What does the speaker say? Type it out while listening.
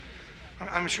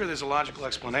I'm sure there's a logical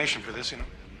explanation for this,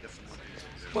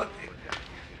 But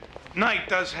Knight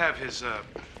does have his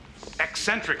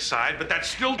eccentric side, but that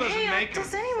still doesn't make him...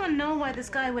 Does anyone know why this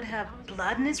guy would have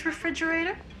blood in his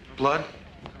refrigerator? Blood?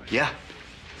 Yeah,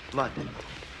 blood.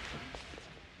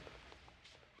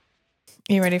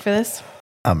 You ready for this?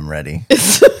 I'm ready.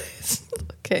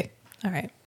 Okay. All right.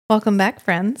 Welcome back,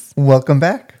 friends. Welcome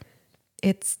back.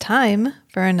 It's time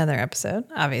for another episode,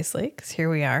 obviously, because here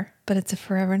we are. But it's a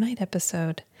Forever Night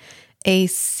episode. A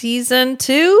season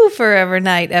 2 Forever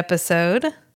Night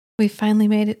episode. We finally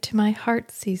made it to my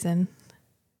heart season.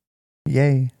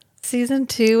 Yay. Season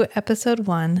 2, episode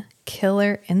 1,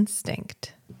 Killer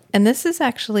Instinct. And this is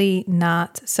actually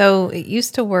not... So it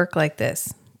used to work like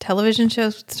this. Television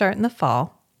shows would start in the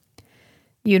fall.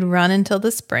 You'd run until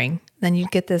the spring. Then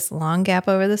you'd get this long gap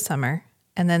over the summer.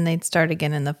 And then they'd start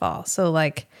again in the fall. So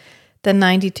like the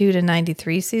 92 to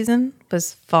 93 season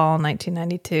was fall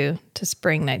 1992 to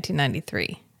spring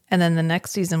 1993. And then the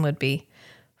next season would be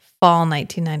fall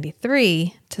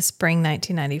 1993 to spring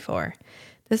 1994.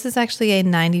 This is actually a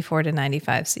 94 to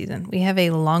 95 season. We have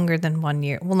a longer than 1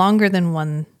 year, longer than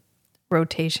one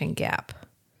rotation gap.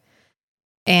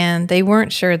 And they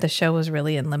weren't sure the show was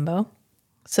really in limbo.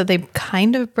 So they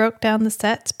kind of broke down the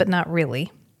sets, but not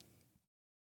really.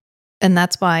 And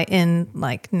that's why in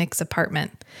like Nick's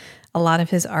apartment, a lot of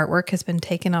his artwork has been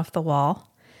taken off the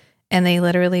wall. And they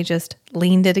literally just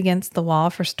leaned it against the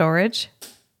wall for storage.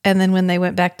 And then when they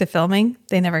went back to filming,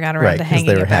 they never got around to hanging it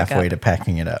back up. Right, because they were halfway to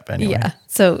packing it up anyway. Yeah,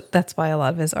 so that's why a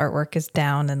lot of his artwork is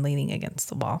down and leaning against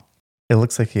the wall. It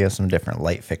looks like he has some different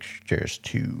light fixtures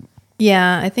too.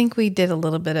 Yeah, I think we did a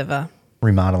little bit of a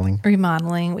remodeling.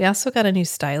 We also got a new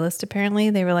stylist,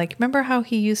 apparently. They were like, remember how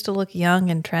he used to look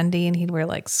young and trendy and he'd wear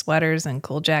like sweaters and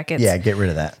cool jackets? Yeah, get rid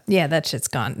of that. Yeah, that shit's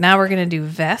gone. Now we're going to do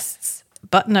vests,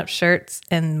 button-up shirts,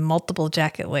 and multiple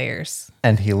jacket layers.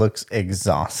 And he looks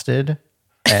exhausted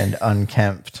and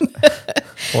unkempt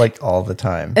like all the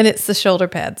time. And it's the shoulder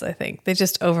pads, I think. They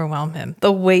just overwhelm him.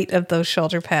 The weight of those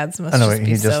shoulder pads must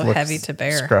be so heavy to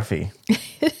bear. Scruffy.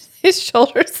 His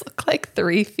shoulders look like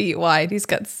 3 feet wide. He's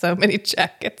got so many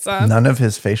jackets on. None of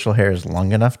his facial hair is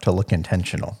long enough to look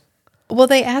intentional. Well,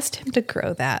 they asked him to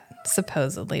grow that,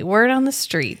 supposedly. Word on the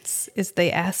streets is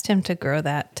they asked him to grow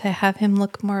that to have him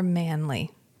look more manly.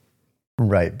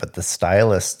 Right, but the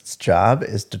stylist's job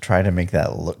is to try to make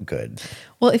that look good.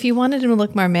 Well, if you wanted him to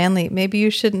look more manly, maybe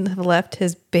you shouldn't have left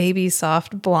his baby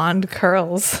soft blonde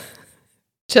curls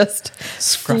just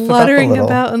fluttering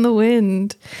about in the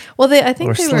wind. Well, I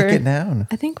think they were it down.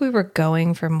 I think we were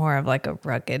going for more of like a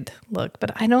rugged look,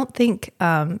 but I don't think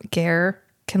Gare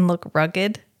can look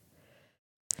rugged.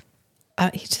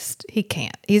 He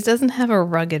can't. He doesn't have a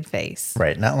rugged face.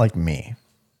 Right, not like me.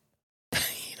 You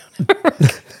don't have a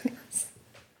rugged face.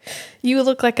 You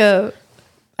look like a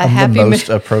I'm happy the most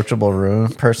approachable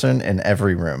person in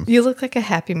every room. You look like a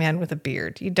happy man with a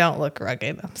beard. You don't look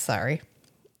rugged. I'm sorry.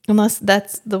 Unless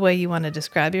that's the way you want to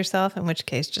describe yourself, in which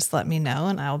case just let me know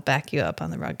and I'll back you up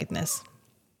on the ruggedness.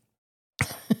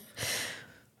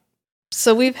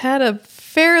 So we've had a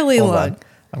fairly Hold long... on.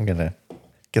 I'm going to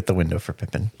get the window for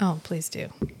Pippin. Oh, please do.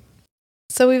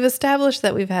 So we've established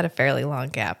that we've had a fairly long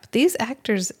gap. These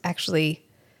actors actually...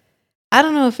 I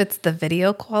don't know if it's the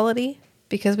video quality,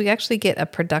 because we actually get a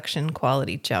production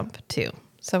quality jump too.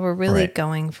 So we're really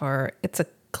going for... It's a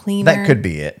cleaner... That could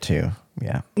be it too.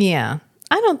 Yeah. Yeah.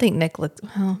 I don't think Nick looks,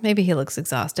 well, maybe he looks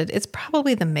exhausted. It's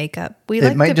probably the makeup.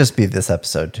 It might just be this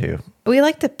episode too. We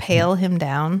like to pale him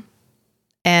down,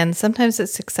 and sometimes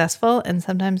it's successful and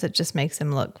sometimes it just makes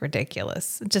him look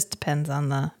ridiculous. It just depends on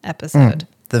the episode.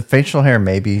 The facial hair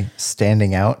may be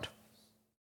standing out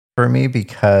for me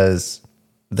because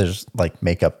there's like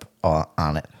makeup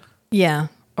on it. Yeah,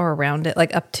 or around it,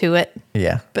 like up to it.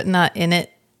 Yeah. But not in it.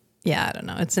 Yeah, I don't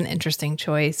know. It's an interesting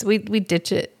choice. We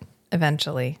ditch it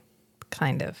eventually.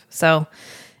 Kind of. So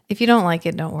if you don't like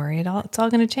it, don't worry. It's all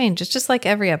going to change. It's just like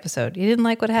every episode. You didn't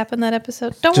like what happened that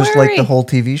episode? Don't worry. Just like the whole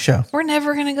TV show. We're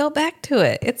never going to go back to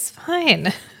it. It's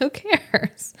fine. Who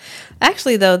cares?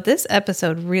 Actually, though, this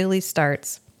episode really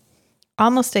starts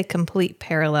almost a complete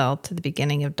parallel to the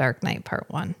beginning of Dark Knight Part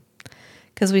 1.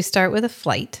 Because we start with a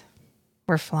flight.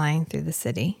 We're flying through the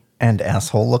city. And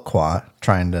asshole LaCroix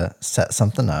trying to set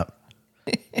something up.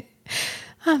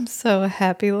 I'm so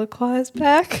happy LaCroix is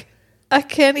back. I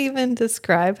can't even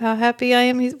describe how happy I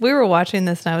am. We were watching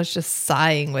this and I was just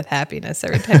sighing with happiness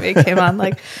every time it came on.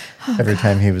 Like every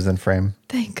time he was in frame.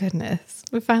 Thank goodness.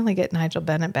 We finally get Nigel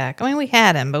Bennett back. I mean, we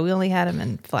had him, but we only had him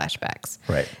in flashbacks.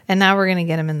 Right. And now we're going to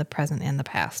get him in the present and the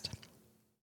past.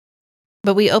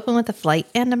 But we open with a flight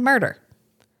and a murder.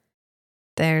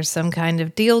 there's some kind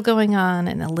of deal going on,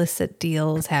 an illicit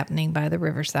deal is happening by the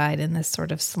riverside in this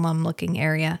sort of slum-looking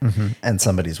area. And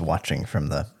somebody's watching from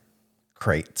the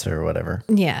crates or whatever.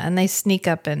 Yeah, and they sneak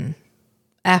up and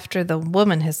after the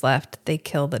woman has left, they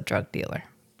kill the drug dealer.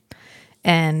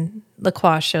 And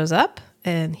Lacroix shows up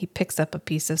and he picks up a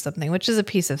piece of something, which is a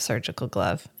piece of surgical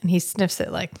glove. And he sniffs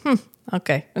it like,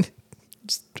 okay.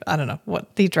 Just, I don't know what,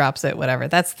 he drops it, whatever.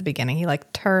 That's the beginning. He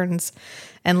like turns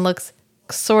and looks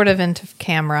sort of into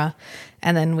camera.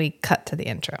 And then we cut to the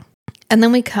intro. And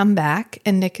then we come back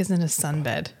and Nick is in a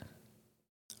sunbed.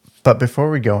 But before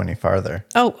we go any farther.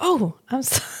 I'm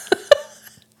sorry.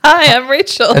 Hi, I'm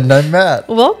Rachel. And I'm Matt.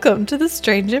 Welcome to the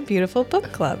Strange and Beautiful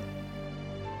Book Club.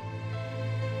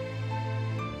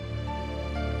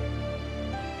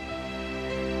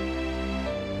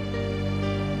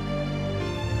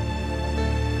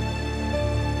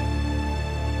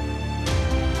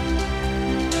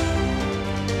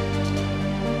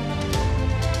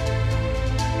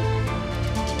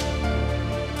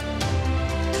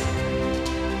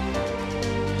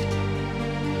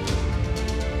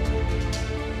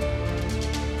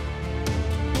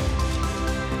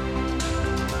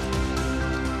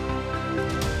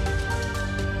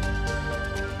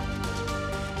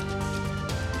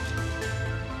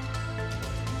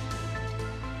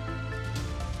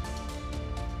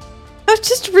 I'm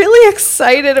just really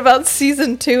excited about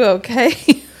season 2,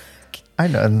 okay? I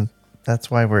know, and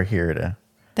that's why we're here to.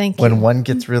 Thank you. When one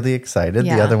gets really excited,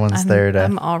 the other one's there to.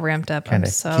 I'm all ramped up. I'm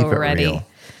so keep it ready. Real.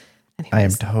 Anyways, I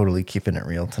am totally keeping it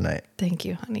real tonight. Thank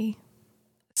you, honey.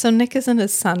 So Nick is in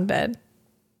his sunbed.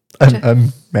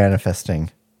 I'm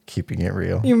manifesting keeping it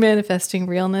real. You're manifesting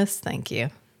realness. Thank you.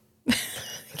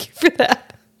 Thank you for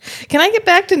that. Can I get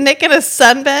back to Nick in a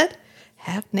sunbed?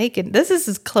 Half naked. This is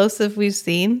as close as we've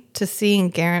seen to seeing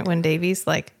Garrett Wynn Davies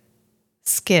like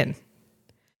skin.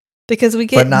 Because we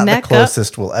get but not neck the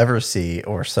closest we'll ever see,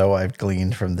 or so I've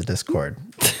gleaned from the Discord.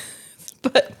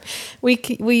 But we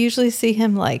usually see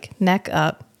him like neck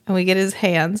up and we get his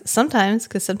hands sometimes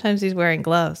because sometimes he's wearing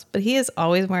gloves, but he is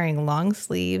always wearing long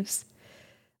sleeves.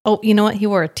 Oh, you know what? He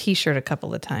wore a t-shirt a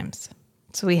couple of times.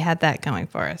 So we had that going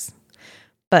for us.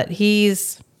 But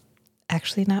he's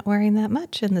actually not wearing that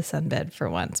much in the sunbed for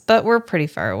once, but we're pretty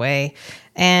far away.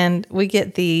 And we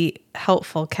get the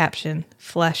helpful caption,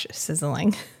 flesh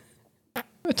sizzling,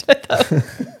 which I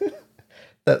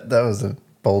thought that was a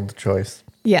bold choice.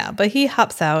 Yeah, but he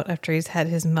hops out after he's had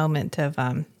his moment of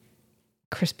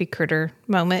crispy critter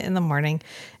moment in the morning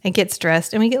and gets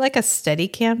dressed. And we get like a steady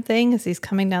cam thing as he's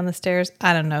coming down the stairs.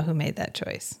 I don't know who made that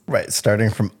choice. Right, starting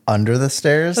from under the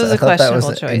stairs. It was I a thought that was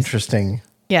questionable an choice. interesting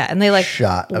Yeah, and they like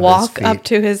shot of walk his up feet.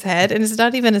 to his head. And it's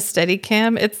not even a steady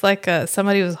cam. It's like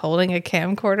somebody was holding a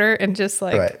camcorder and just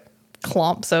like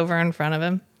clomps over in front of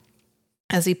him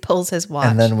as he pulls his watch.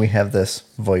 And then we have this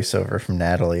voiceover from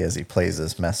Natalie as he plays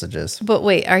his messages. But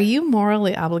wait, are you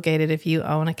morally obligated if you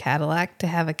own a Cadillac to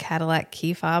have a Cadillac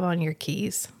key fob on your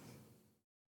keys?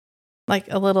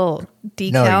 Like a little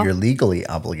decal? No, you're legally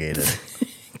obligated.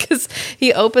 Because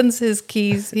he opens his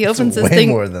keys, he opens It's his way thing,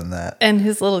 more than that. and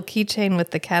his little keychain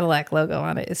with the Cadillac logo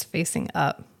on it is facing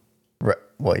up. Right.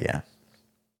 Well, yeah.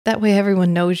 That way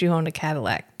everyone knows you own a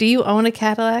Cadillac. Do you own a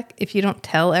Cadillac if you don't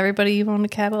tell everybody you own a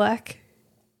Cadillac?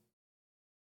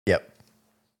 Yep.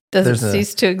 Does There's it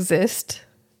cease to exist?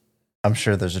 I'm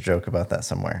sure there's a joke about that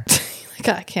somewhere. Like,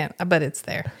 I can't, but it's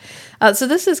there. So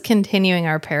this is continuing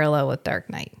our parallel with Dark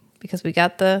Knight because we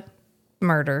got the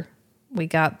murder, we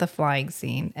got the flying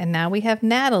scene, and now we have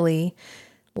Natalie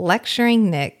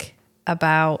lecturing Nick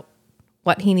about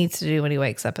what he needs to do when he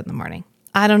wakes up in the morning.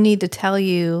 I don't need to tell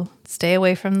you, stay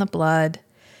away from the blood,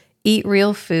 eat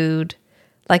real food,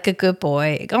 like a good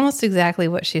boy. Almost exactly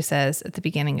what she says at the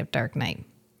beginning of Dark Knight.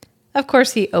 Of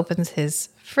course, he opens his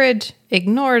fridge,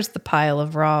 ignores the pile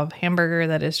of raw hamburger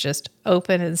that is just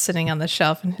open and sitting on the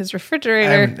shelf in his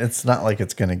refrigerator. And it's not like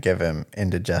it's going to give him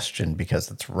indigestion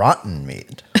because it's rotten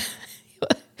meat.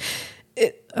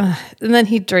 And then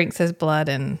he drinks his blood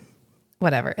and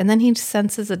whatever. And then he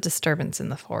senses a disturbance in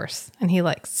the force. And he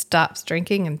like stops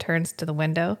drinking and turns to the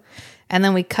window. And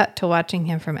then we cut to watching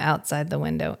him from outside the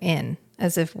window in,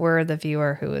 as if we're the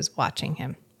viewer who is watching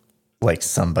him. Like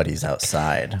somebody's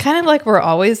outside. Kind of like we're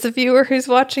always the viewer who's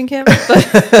watching him,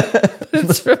 but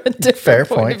it's from a different Fair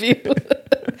point of view.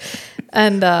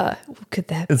 And what could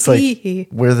that It's be?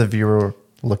 like we're the viewer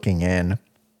looking in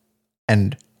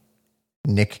and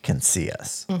Nick can see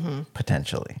us,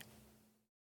 potentially.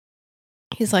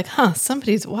 He's like,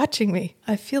 somebody's watching me.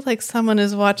 I feel like someone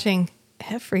is watching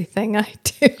everything I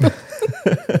do.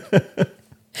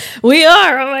 We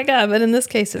are, oh my God. But in this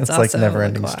case, it's also like Never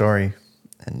Ending Lacroix. Story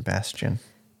and Bastion.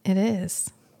 It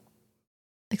is.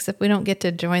 Except we don't get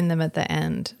to join them at the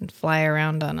end and fly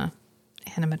around on a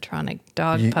animatronic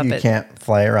dog You puppet. can't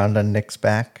fly around on Nick's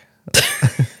back.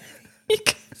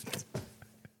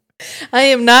 I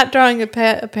am not drawing a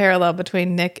parallel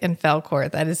between Nick and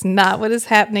Falcor. That is not what is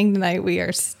happening tonight. We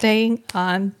are staying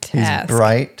on task. He's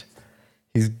bright.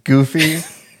 He's goofy.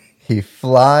 He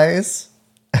flies.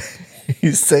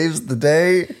 He saves the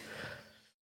day.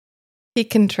 He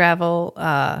can travel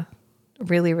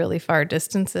really, really far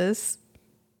distances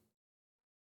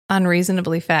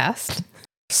unreasonably fast.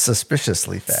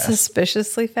 Suspiciously fast.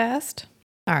 Suspiciously fast.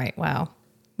 All right, wow.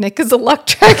 Nick is a luck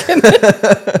dragon.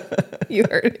 You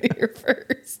heard it here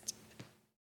first.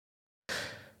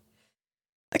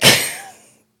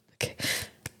 Okay.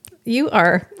 You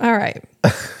are. All right.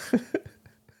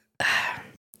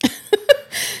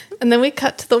 And then we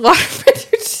cut to the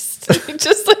waterfront. You're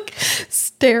just like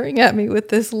staring at me with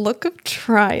this look of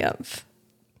triumph.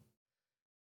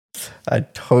 I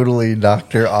totally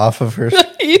knocked her off of her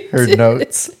You did.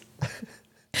 notes.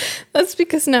 That's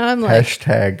because now I'm like,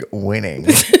 Hashtag winning.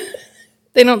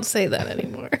 they don't say that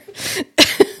anymore.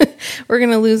 We're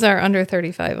going to lose our under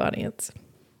 35 audience.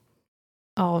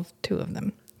 All of 2 of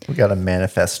them. We got to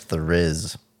manifest the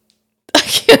Riz. I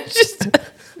can't just,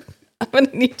 I'm going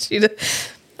to need you to.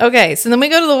 Okay, so then we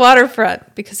go to the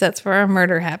waterfront because that's where our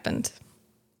murder happened.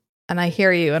 And I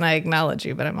hear you and I acknowledge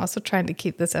you, but I'm also trying to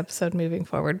keep this episode moving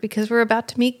forward because we're about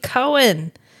to meet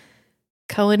Cohen.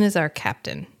 Cohen is our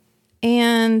captain.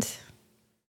 And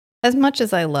as much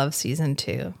as I love season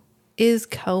 2, is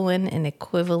Cohen an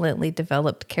equivalently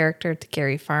developed character to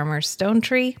Gary Farmer's Stone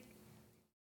Tree?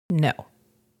 No.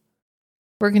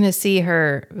 We're going to see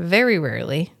her very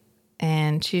rarely,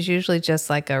 and she's usually just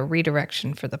like a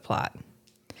redirection for the plot.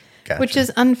 Gotcha. Which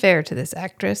is unfair to this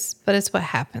actress, but it's what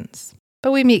happens.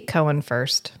 But we meet Cohen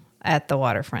first at the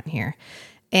waterfront here.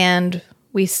 And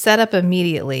we set up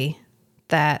immediately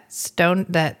that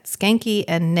Skanky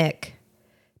and Nick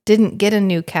didn't get a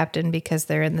new captain because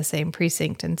they're in the same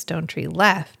precinct and Stone Tree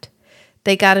left.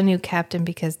 They got a new captain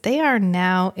because they are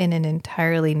now in an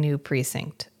entirely new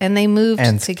precinct. And they moved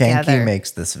together. Skanky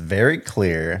makes this very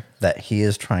clear that he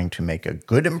is trying to make a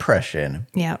good impression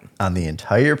on the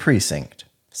entire precinct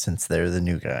since they're the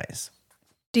new guys.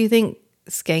 Do you think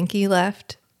Skanky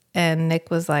left and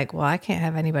Nick was like, well, I can't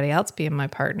have anybody else being my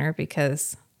partner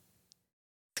because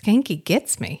Skanky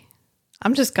gets me.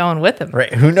 I'm just going with him.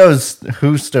 Right. Who knows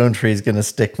who Stone Tree is going to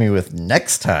stick me with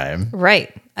next time?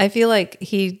 Right. I feel like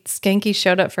Skanky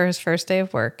showed up for his first day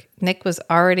of work. Nick was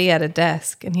already at a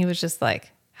desk and he was just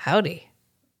like, howdy,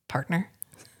 partner.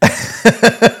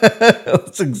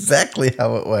 That's exactly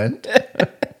how it went.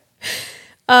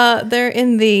 They're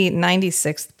in the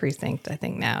 96th precinct, I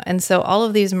think, now. And so all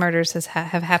of these murders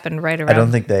have happened right around. I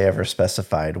don't think they ever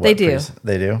specified what they do.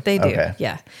 They do? They do, okay.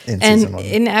 yeah. In season 1.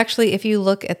 And actually, if you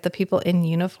look at the people in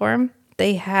uniform,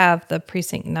 they have the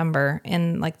precinct number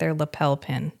in like their lapel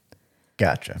pin.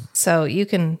 Gotcha. So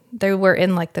they were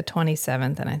in like the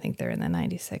 27th, and I think they're in the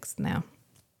 96th now.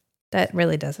 That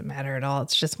really doesn't matter at all.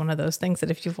 It's just one of those things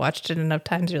that if you've watched it enough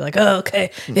times, you're like, oh,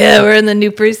 okay, yeah, we're in the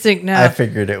new precinct now. I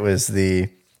figured it was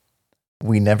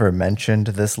we never mentioned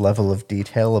this level of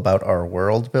detail about our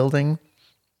world building,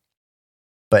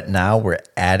 but now we're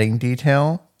adding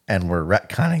detail and we're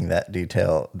retconning that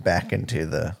detail back into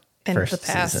the first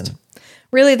past. season.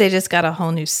 Really, they just got a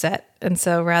whole new set. And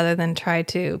so rather than try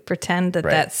to pretend that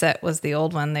Right. that set was the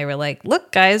old one, they were like,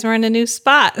 look, guys, we're in a new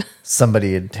spot.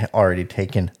 Somebody had already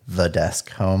taken the desk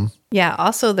home. Yeah.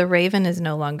 Also, the Raven is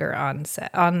no longer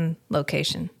on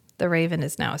location. The Raven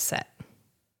is now a set.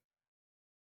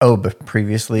 Oh, but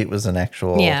previously it was an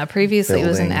actual. Yeah. Previously, it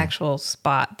was an building. actual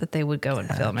spot that they would go and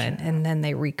film it. And then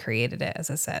they recreated it as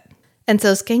a set. And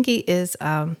so Skanky is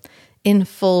in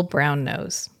full brown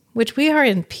nose, which we are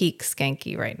in peak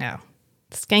Skanky right now.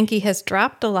 Skanky has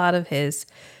dropped a lot of his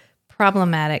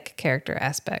problematic character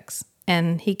aspects,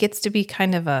 and he gets to be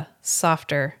kind of a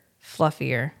softer,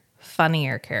 fluffier,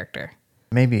 funnier character.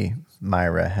 Maybe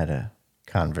Myra had a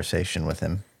conversation with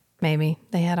him. Maybe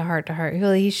they had a heart-to-heart.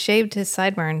 Well, he shaved his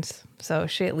sideburns, so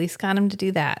she at least got him to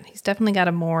do that. He's definitely got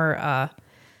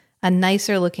a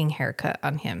nicer-looking haircut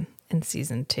on him in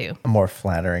season 2. A more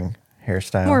flattering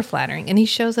hairstyle. More flattering, and he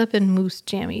shows up in moose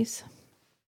jammies.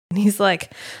 And he's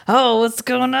like, oh, what's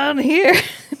going on here?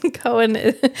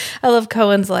 I love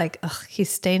Cohen's like, ugh, he's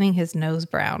staining his nose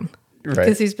brown. Right.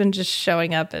 Because he's been just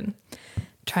showing up and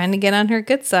trying to get on her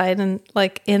good side and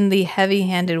like in the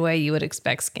heavy-handed way you would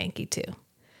expect Skanky to.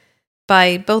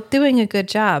 By both doing a good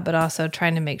job, but also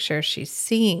trying to make sure she's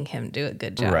seeing him do a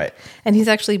good job. Right. And he's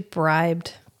actually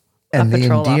bribed and a the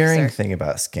patrol endearing officer. thing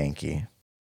about Skanky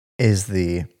is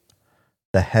the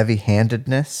the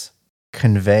heavy-handedness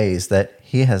conveys that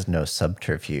he has no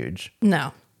subterfuge.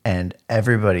 No. And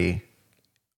everybody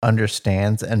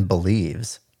understands and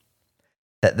believes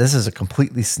that this is a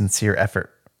completely sincere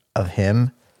effort of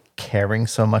him caring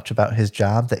so much about his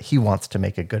job that he wants to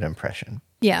make a good impression.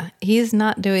 Yeah, he's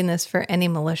not doing this for any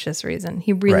malicious reason.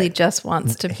 He really just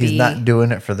wants to be... He's not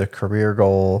doing it for the career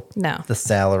goal, No. the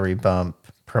salary bump,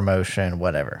 promotion,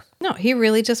 whatever. No, he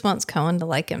really just wants Cohen to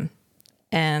like him.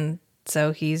 And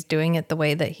so he's doing it the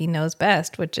way that he knows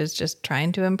best, which is just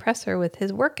trying to impress her with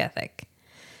his work ethic.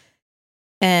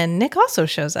 And Nick also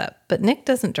shows up, but Nick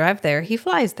doesn't drive there. He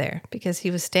flies there because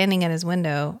he was standing at his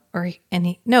window,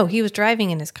 he was driving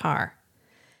in his car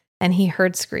and he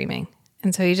heard screaming.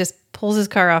 And so he just pulls his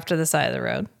car off to the side of the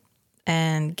road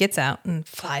and gets out and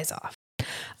flies off.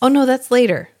 Oh no, that's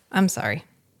later. I'm sorry.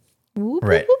 Whoop,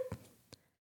 Right. whoop, whoop.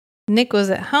 Nick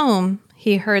was at home.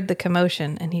 He heard the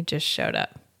commotion and he just showed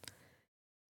up.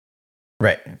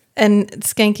 Right. And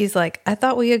Skanky's like, I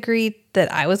thought we agreed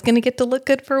that I was going to get to look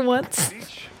good for once.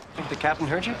 Think the captain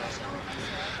heard you?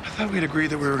 I thought we'd agreed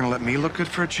that we were going to let me look good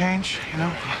for a change, you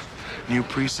know? New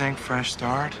precinct, fresh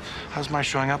start. How's my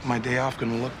showing up on my day off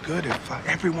going to look good if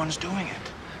everyone's doing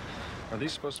it? Are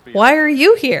these supposed to be? Why are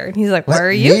you here? And he's like, why Let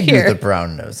are you me do here? the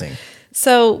brown nosing.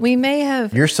 So we may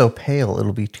have, You're so pale,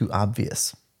 it'll be too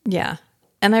obvious. yeah.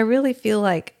 And I really feel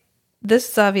like this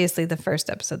is obviously the first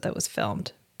episode that was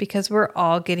filmed because we're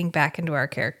all getting back into our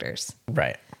characters.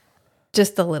 Right.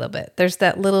 Just a little bit. There's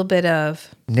that little bit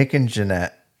of, Nick and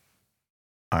Jeanette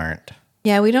aren't.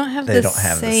 yeah, we don't have, They the, don't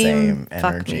have the same same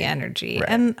fuck energy. me energy. Right.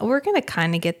 And we're going to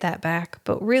kind of get that back.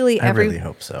 But really, I really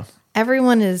hope so.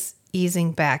 everyone is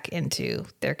easing back into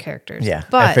their characters. Yeah.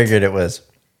 But I figured it was,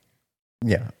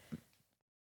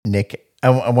 Nick.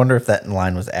 I wonder if that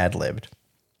line was ad-libbed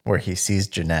where he sees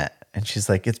Jeanette and she's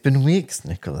like, it's been weeks,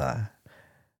 Nicola.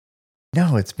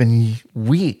 No, it's been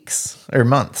weeks or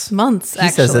months. months, He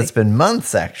actually. says it's been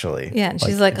months, actually. Yeah, and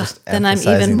she's like, just "Oh, then I'm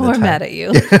emphasizing even the more time. mad at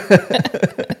you."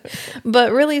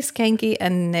 But really, Skanky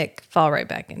and Nick fall right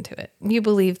back into it. You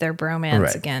believe their bromance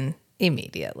Right. again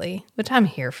immediately, which I'm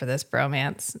here for this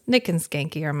bromance. Nick and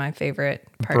Skanky are my favorite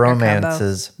partner combo.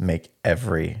 Bromances make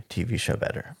every TV show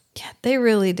better. Yeah, they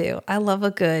really do. I love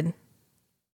a good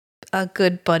buddy A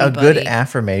good buddy.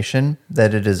 affirmation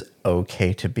that it is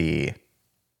okay to be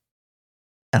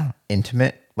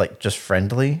intimate, like just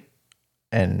friendly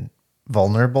and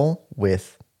vulnerable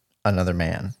with another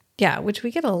man. Yeah, which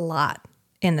we get a lot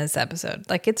in this episode.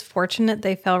 Like, it's fortunate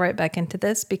they fell right back into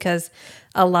this because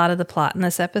a lot of the plot in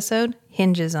this episode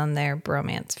hinges on their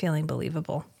bromance feeling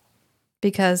believable.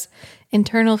 Because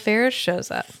Internal Affairs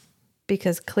shows up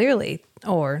because clearly,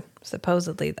 or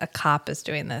supposedly, a cop is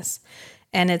doing this.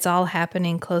 And it's all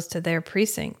happening close to their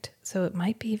precinct. So it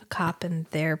might be a cop in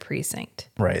their precinct.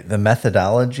 Right. The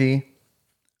methodology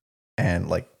and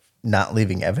like not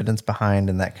leaving evidence behind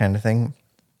and that kind of thing,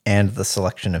 and the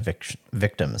selection of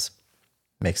victims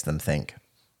makes them think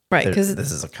Right, because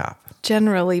this is a cop.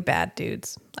 generally bad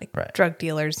dudes, like Right. drug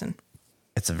dealers. And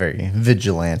It's a very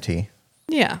vigilante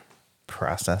yeah.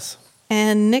 process.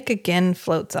 And Nick again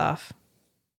floats off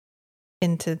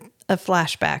into a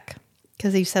flashback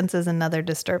because he senses another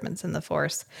disturbance in the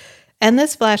force. And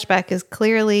this flashback is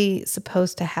clearly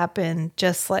supposed to happen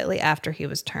just slightly after he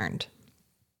was turned.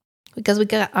 Because we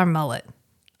got our mullet,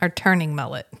 our turning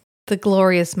mullet, the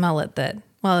glorious mullet that,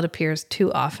 well, it appears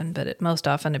too often, but it most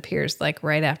often appears like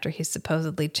right after he's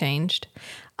supposedly changed.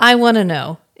 I want to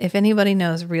know if anybody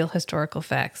knows real historical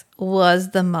facts.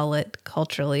 Was the mullet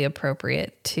culturally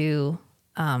appropriate to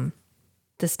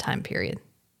this time period?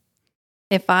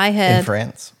 If I had... In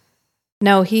France?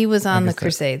 No, he was on the guess that-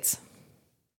 Crusades.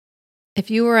 If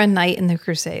you were a knight in the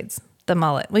Crusades, the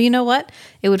mullet. Well, you know what?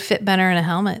 It would fit better in a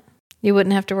helmet. You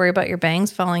wouldn't have to worry about your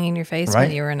bangs falling in your face Right.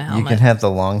 when you were in a You helmet. can have the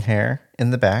long hair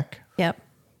in the back. Yep.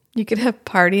 You could have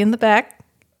party in the back,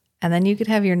 and then you could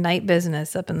have your night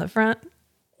business up in the front.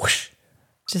 Whoosh.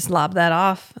 Just lob that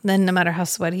off. Then no matter how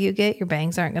sweaty you get, your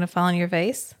bangs aren't going to fall on your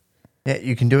face. Yeah,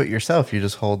 you can do it yourself. You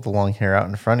just hold the long hair out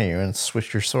in front of you and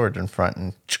swish your sword in front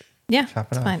and Yeah, Chop it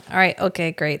it's off. fine. All right.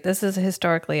 Okay, great. This is a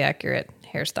historically accurate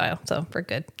hairstyle, so we're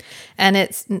good. And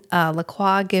it's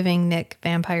Lacroix giving Nick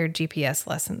vampire GPS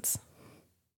lessons.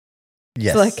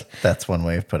 yes, like- that's one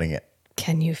way of putting it.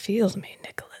 Can you feel me,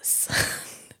 Nicholas?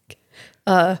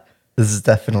 This is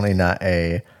definitely not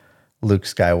a Luke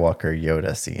Skywalker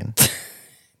Yoda scene.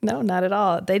 No, not at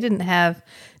all. They didn't have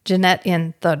Jeanette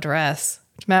in the dress.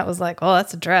 Matt was like, "Oh,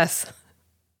 that's a dress."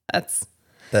 That's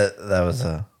That was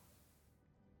a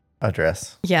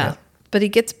dress. yeah. But he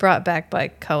gets brought back by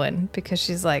Cohen because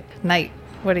she's like, "Knight,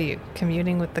 what are you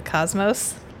communing with the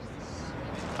cosmos?"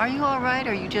 Are you all right,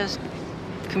 or are you just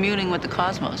communing with the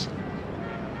cosmos?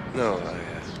 No,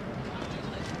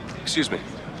 excuse me.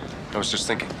 I was just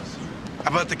thinking.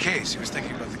 About the case. He was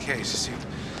thinking about the case. You see,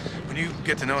 when you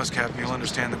get to know us, Captain, you'll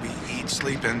understand that we eat,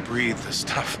 sleep, and breathe this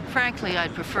stuff. Frankly,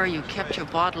 I'd prefer you kept your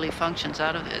bodily functions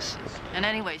out of this. And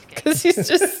anyways, Because he's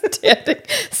just standing,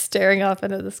 staring off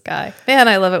into the sky. Man,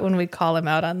 I love it when we call him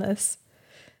out on this.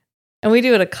 And we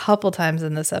do it a couple times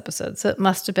in this episode, so it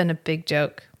must have been a big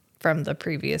joke from the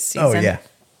previous season. Oh, yeah.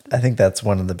 I think that's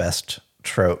one of the best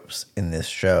tropes in this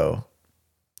show.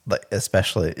 Like,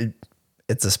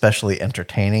 it's especially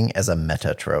entertaining as a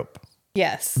meta trope.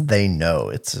 Yes. They know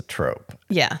it's a trope.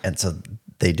 Yeah. And so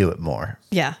they do it more.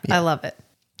 Yeah, I love it.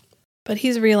 But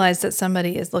he's realized that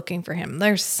somebody is looking for him.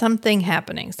 There's something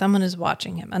happening. Someone is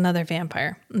watching him, another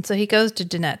vampire. And so he goes to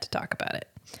Jeanette to talk about it.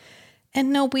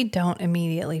 And no, we don't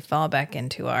immediately fall back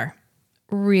into our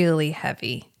really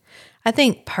heavy. I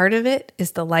think part of it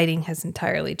is the lighting has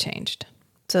entirely changed.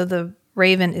 So the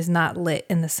Raven is not lit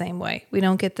in the same way. We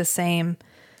don't get the same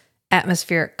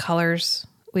atmospheric colors.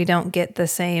 We don't get the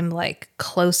same like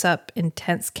close-up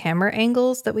intense camera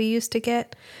angles that we used to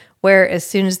get, where as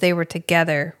soon as they were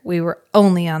together, we were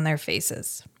only on their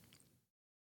faces.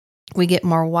 We get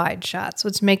more wide shots,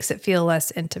 which makes it feel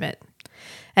less intimate.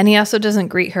 And he also doesn't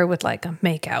greet her with like a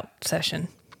make-out session.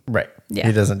 Right. Yeah.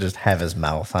 He doesn't just have his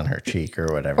mouth on her cheek or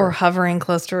whatever. Or hovering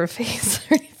close to her face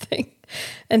or anything.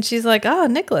 And she's like, oh,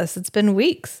 Nicholas, it's been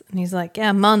weeks. And he's like,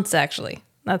 yeah, months actually.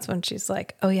 That's when she's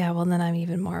like, oh yeah, well then I'm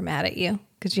even more mad at you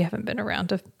because you haven't been around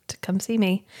to come see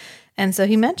me. And so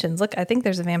he mentions, look, I think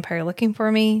there's a vampire looking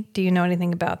for me. Do you know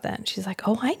anything about that? And she's like,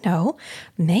 oh, I know.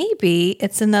 Maybe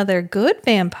it's another good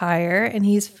vampire and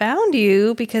he's found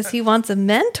you because he wants a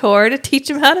mentor to teach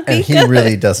him how to be and he good.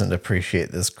 really doesn't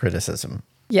appreciate this criticism.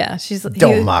 Yeah, she's like,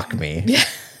 Don't mock me. Yeah.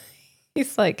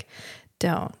 He's like,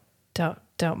 don't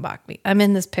mock me. I'm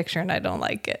in this picture and I don't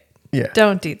like it. Yeah.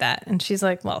 Don't do that. And she's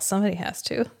like, well, somebody has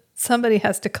to. Somebody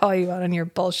has to call you out on your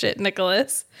bullshit,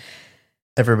 Nicholas.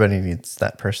 Everybody needs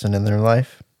that person in their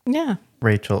life. Yeah.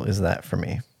 Rachel is that for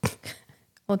me.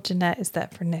 Well, Jeanette is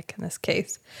that for Nick in this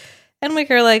case. And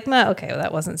we're like, okay, well,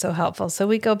 that wasn't so helpful. So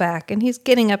we go back and he's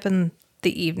getting up in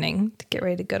the evening to get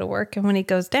ready to go to work. And when he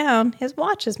goes down, his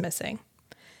watch is missing.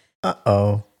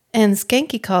 Uh-oh. And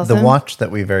Skanky calls the him. watch that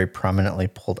we very prominently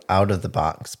pulled out of the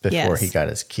box before Yes. he got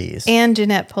his keys. And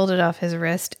Jeanette pulled it off his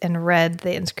wrist and read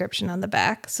the inscription on the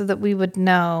back so that we would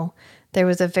know there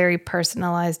was a very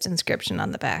personalized inscription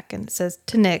on the back. And it says,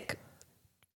 to Nick,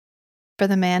 for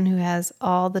the man who has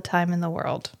all the time in the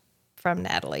world, from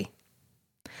Natalie.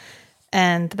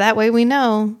 And that way we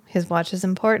know his watch is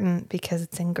important because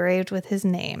it's engraved with his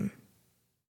name,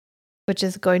 which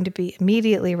is going to be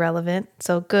immediately relevant.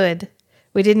 So good.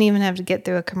 We didn't even have to get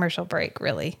through a commercial break,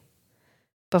 really,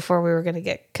 before we were going to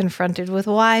get confronted with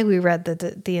why we read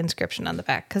the inscription on the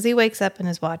back. Because he wakes up and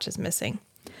his watch is missing.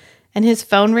 And his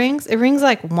phone rings. It rings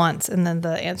like once, and then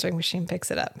the answering machine picks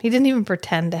it up. He didn't even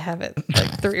pretend to have it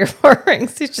like 3 or 4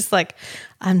 rings. He's just like,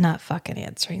 I'm not fucking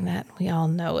answering that. We all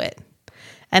know it.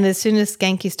 And as soon as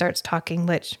Skanky starts talking,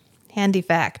 which, handy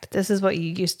fact, this is what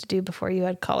you used to do before you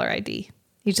had caller ID.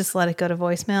 You just let it go to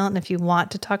voicemail, and if you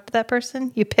want to talk to that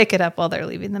person, you pick it up while they're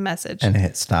leaving the message. And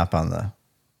hit stop on the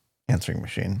answering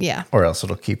machine. Yeah. Or else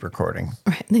it'll keep recording.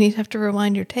 Right. And then you'd have to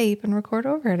rewind your tape and record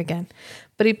over it again.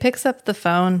 But he picks up the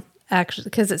phone, actually,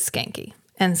 because it's Skanky.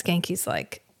 And Skanky's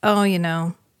like,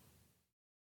 oh,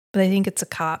 but I think it's a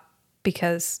cop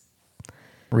because...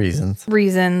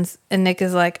 Reasons. And Nick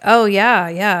is like, oh,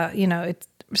 yeah. It's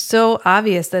so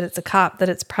obvious that it's a cop that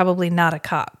it's probably not a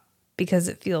cop. Because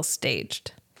it feels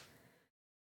staged.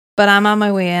 But I'm on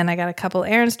my way in. I got a couple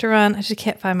errands to run. I just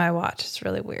can't find my watch. It's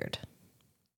really weird.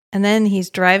 And then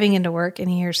he's driving into work and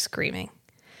he hears screaming.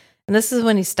 And this is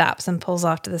when he stops and pulls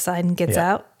off to the side and gets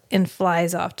out and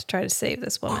flies off to try to save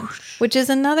this woman. Which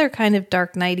is another kind of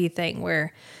Dark Knight-y thing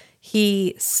where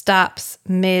he stops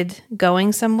mid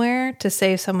going somewhere to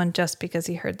save someone just because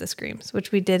he heard the screams,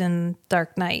 which we did in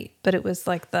Dark Knight. But it was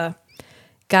like the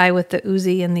guy with the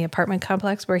Uzi in the apartment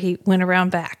complex where he went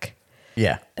around back.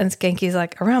 Yeah. And Skanky's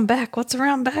like, around back? What's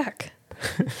around back?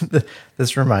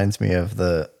 This reminds me of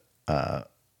the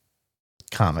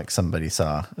comic somebody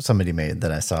made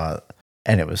that I saw,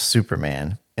 and it was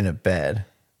Superman in a bed.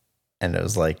 And it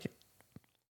was like,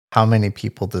 how many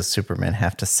people does Superman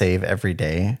have to save every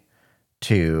day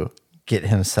to get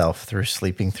himself through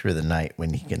sleeping through the night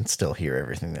when he can still hear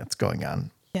everything that's going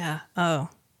on? Yeah. Oh,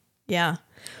 yeah.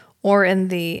 Or in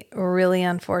the really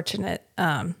unfortunate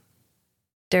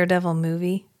Daredevil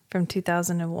movie from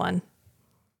 2001.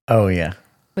 Oh, yeah.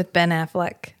 With Ben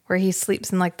Affleck, where he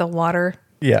sleeps in like the water.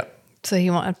 Yeah. So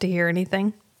he won't have to hear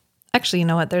anything. Actually, you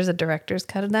know what? There's a director's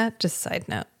cut of that. Just a side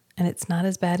note. And it's not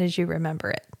as bad as you remember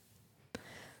it.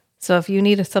 So if you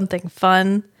need something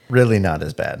fun, Really not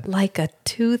as bad. like a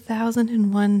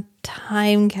 2001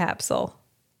 time capsule,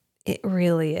 it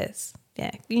really is.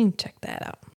 Yeah, you can check that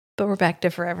out. But we're back to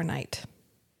Forever Night.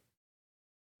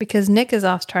 Because Nick is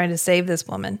off trying to save this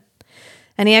woman.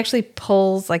 And he actually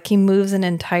pulls, like he moves an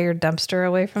entire dumpster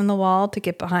away from the wall to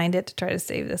get behind it to try to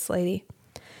save this lady.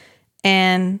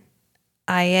 And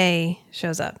IA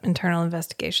shows up, Internal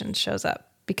Investigations shows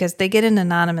up, because they get an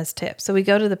anonymous tip. So we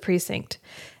go to the precinct,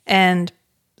 and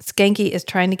Skanky is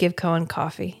trying to give Cohen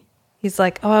coffee. He's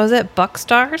like, oh, I was at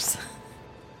Buckstars.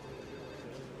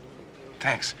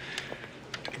 Thanks.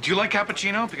 Do you like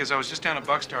cappuccino? Because I was just down at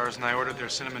Buckstars and I ordered their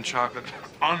cinnamon chocolate.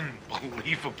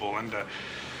 Unbelievable. And,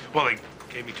 well, they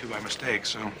gave me 2 by mistake,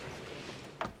 so...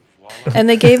 Voila. And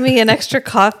they gave me an extra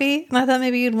coffee, and I thought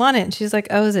maybe you'd want it. And she's like,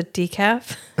 oh, is it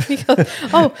decaf? He goes,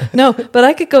 oh, no, but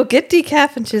I could go get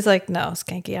decaf. And she's like, no,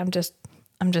 Skanky, I'm just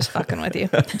fucking with you.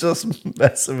 Just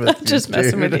messing with you. Just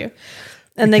messing with dude. you.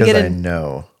 And Because they get I in.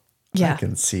 know. Yeah. I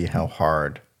can see how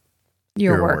hard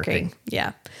You're working.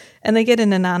 Yeah. And they get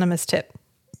an anonymous tip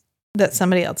that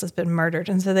somebody else has been murdered.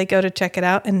 And so they go to check it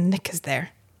out, and Nick is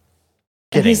there.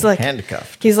 And getting he's like,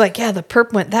 handcuffed. He's like, yeah, the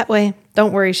perp went that way.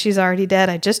 Don't worry, she's already dead.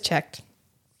 I just checked.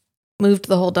 Moved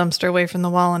the whole dumpster away from the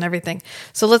wall and everything.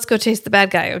 So let's go chase the bad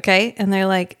guy, okay? And they're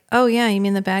like, oh, yeah, you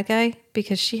mean the bad guy?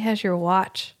 Because she has your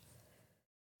watch.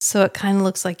 So it kind of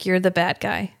looks like you're the bad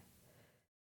guy.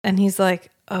 And he's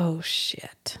like, oh,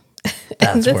 shit.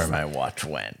 That's where my watch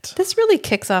went. This really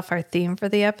kicks off our theme for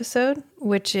the episode,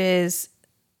 which is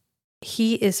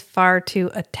he is far too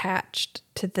attached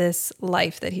to this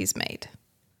life that he's made.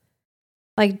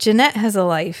 Like, Jeanette has a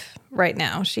life right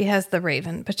now. She has the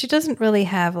Raven, but she doesn't really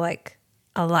have, like,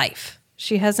 a life.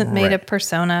 She hasn't made a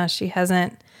persona. She has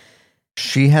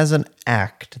an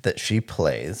act that she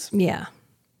plays. Yeah.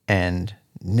 And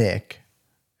Nick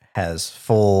has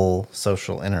full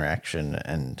social interaction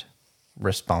and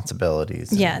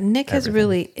responsibilities. Yeah, Nick has everything.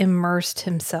 really immersed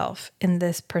himself in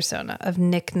this persona of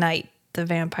Nick Knight, the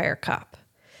vampire cop.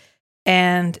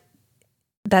 And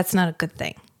that's not a good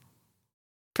thing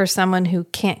for someone who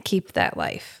can't keep that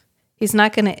life. He's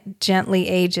not going to gently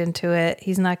age into it.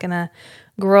 He's not going to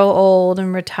grow old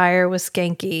and retire with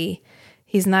Skanky.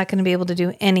 He's not going to be able to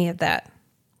do any of that.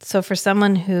 So for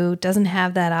someone who doesn't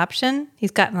have that option,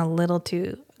 he's gotten a little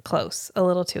too close, a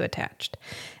little too attached.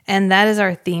 And that is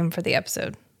our theme for the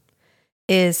episode,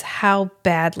 is how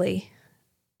badly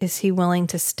is he willing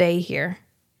to stay here,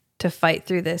 to fight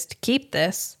through this, to keep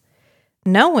this,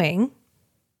 knowing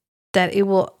that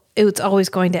it's always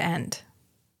going to end.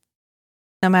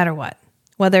 No matter what.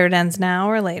 Whether it ends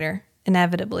now or later,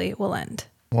 inevitably it will end.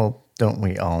 Well, don't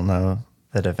we all know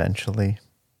that eventually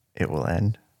it will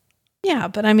end? Yeah,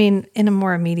 but I mean, in a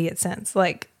more immediate sense,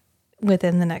 like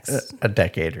within the next... a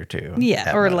decade or two.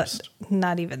 Yeah, or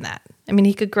not even that. I mean,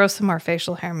 he could grow some more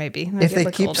facial hair maybe. If they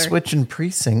keep switching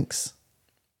precincts...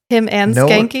 Him and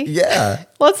Skanky? Yeah.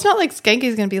 Well, it's not like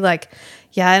Skanky's going to be like,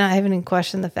 yeah, I haven't even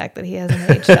questioned the fact that he hasn't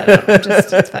aged.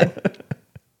 It's fine.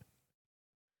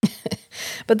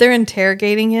 But they're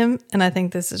interrogating him, and I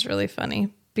think this is really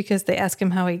funny because they ask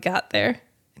him how he got there.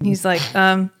 And he's like,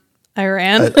 I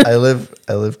ran. I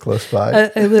live close by.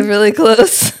 I live really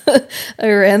close. I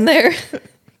ran there.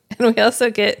 And we also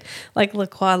get like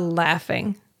LaCroix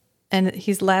laughing. And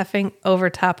he's laughing over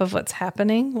top of what's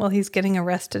happening while he's getting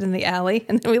arrested in the alley.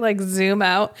 And then we like zoom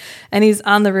out and he's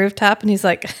on the rooftop and he's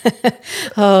like,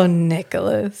 oh,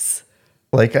 Nicholas.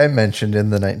 Like I mentioned in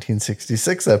the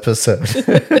 1966 episode,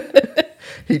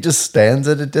 he just stands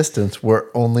at a distance where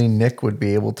only Nick would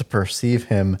be able to perceive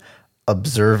him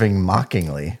observing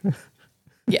mockingly.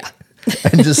 Yeah.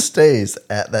 And just stays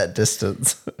at that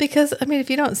distance. Because, I mean, if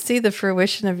you don't see the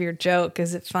fruition of your joke,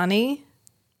 is it funny?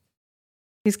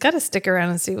 He's got to stick around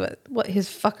and see what his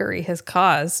fuckery has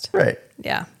caused. Right.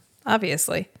 Yeah,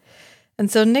 obviously.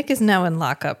 And so Nick is now in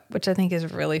lockup, which I think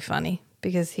is really funny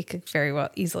because he could very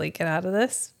well easily get out of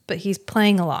this, but he's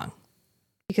playing along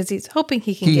because he's hoping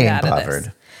he can get out of this.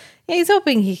 Yeah, he's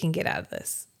hoping he can get out of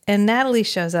this. And Natalie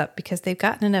shows up because they've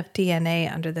gotten enough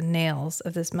DNA under the nails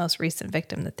of this most recent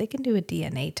victim that they can do a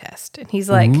DNA test. And he's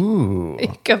like, ooh. Are you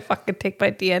going to fucking take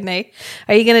my DNA?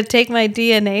 Are you going to take my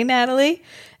DNA, Natalie?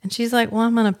 And she's like, well,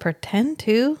 I'm going to pretend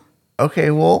to.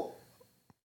 Okay,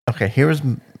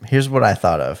 here's what I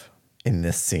thought of in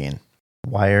this scene.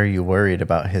 Why are you worried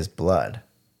about his blood?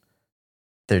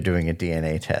 They're doing a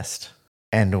DNA test.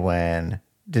 And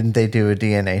didn't they do a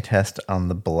DNA test on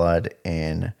the blood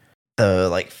in the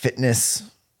like fitness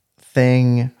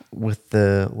thing with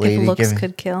the lady if looks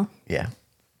could kill. Yeah.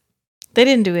 They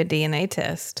didn't do a DNA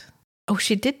test. Oh,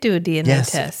 she did do a DNA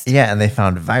test. Yeah, and they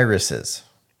found viruses.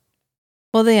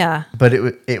 Well, yeah. But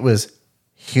it was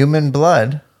human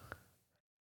blood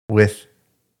with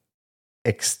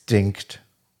extinct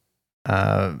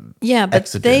Yeah, but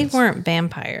they exogens. weren't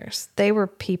vampires. They were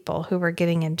people who were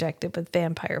getting injected with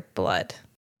vampire blood.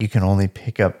 You can only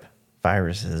pick up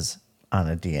viruses on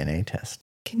a DNA test.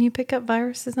 Can you pick up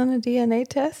viruses on a DNA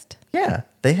test? Yeah,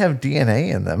 they have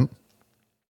DNA in them.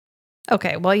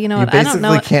 Okay, well, you know You what? I don't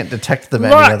know. basically can't detect them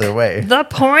Look, any other way. The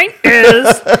point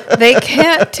is they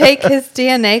can't take his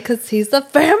DNA because he's a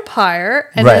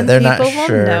vampire. And Right, they're then not people will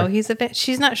sure. know he's a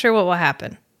She's not sure what will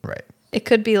happen. Right. It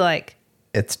could be like,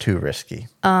 It's too risky.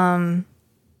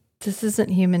 this isn't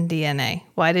human DNA.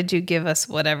 Why did you give us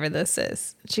whatever this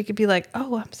is? She could be like,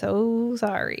 oh, I'm so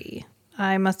sorry.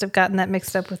 I must have gotten that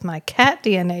mixed up with my cat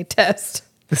DNA test.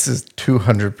 This is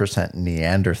 200%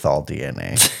 Neanderthal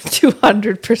DNA.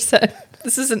 200%.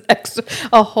 This is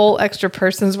a whole extra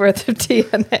person's worth of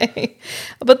DNA.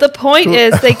 But the point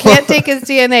is they can't take his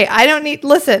DNA. I don't need,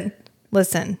 listen.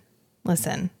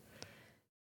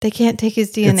 They can't take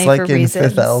his DNA It's like for in reasons.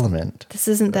 Fifth Element, This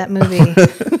isn't that movie.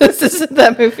 This isn't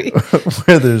that movie.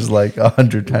 where there's like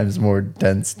 100 times more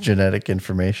dense genetic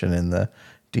information in the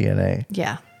DNA.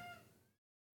 Yeah.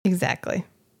 Exactly.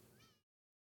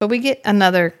 But we get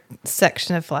another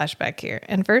section of flashback here.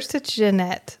 And first it's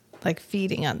Jeanette, like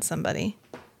feeding on somebody.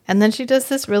 And then she does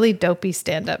this really dopey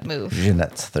stand-up move.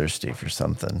 Jeanette's thirsty for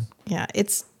something. Yeah,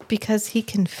 it's because he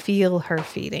can feel her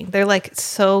feeding. They're like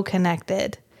so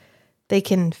connected. They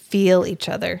can feel each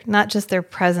other, not just their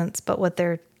presence, but what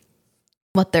they're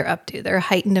up to, their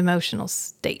heightened emotional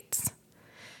states.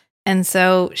 And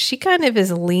so she kind of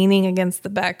is leaning against the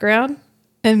background,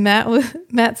 and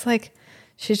Matt's like,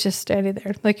 she's just standing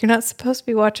there. Like, you're not supposed to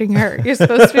be watching her. You're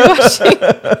supposed to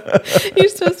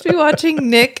be watching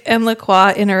Nick and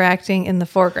LaCroix interacting in the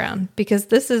foreground, because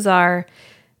this is our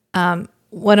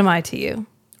what am I to you?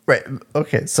 Right.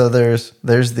 Okay. So there's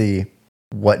the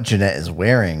what Jeanette is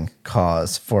wearing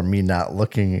cause for me not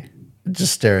looking,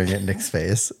 just staring at Nick's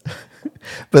face.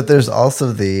 But there's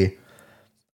also the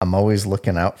I'm always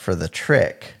looking out for the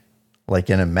trick. Like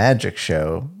in a magic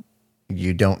show,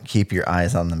 you don't keep your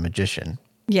eyes on the magician.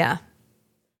 Yeah.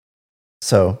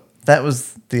 So that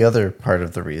was the other part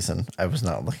of the reason I was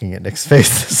not looking at Nick's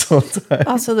face this whole time.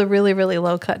 Also the really, really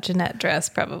low cut Jeanette dress,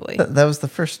 probably. That was the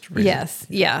first reason. Yes,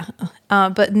 yeah.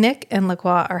 But Nick and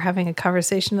LaCroix are having a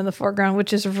conversation in the foreground,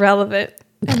 which is relevant.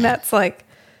 And Matt's like,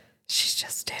 she's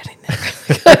just standing there.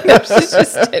 I know, she's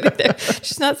just standing there.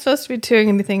 She's not supposed to be doing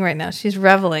anything right now. She's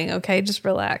reveling, okay? Just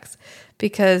relax.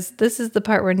 Because this is the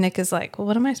part where Nick is like, well,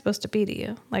 what am I supposed to be to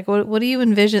you? Like, what do you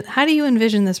envision? How do you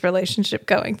envision this relationship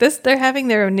going? They're having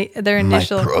their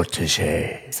initial... My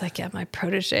protege. It's like, yeah, my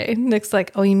protege. Nick's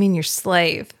like, oh, you mean your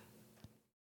slave?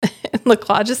 And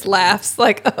LaCroix just laughs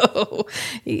like, oh,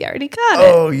 he already got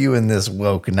it. Oh, you and this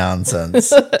woke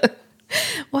nonsense.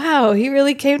 Wow, he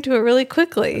really came to it really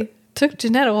quickly. Took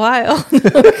Jeanette a while to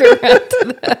look around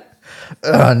to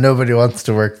that. Nobody wants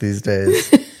to work these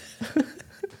days.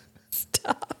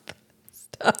 Stop.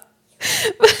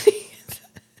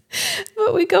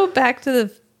 But we go back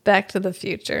to the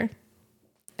future.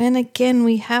 And again,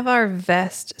 we have our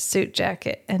vest, suit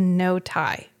jacket, and no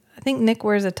tie. I think Nick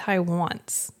wears a tie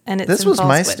once. And This was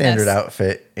my standard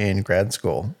outfit in grad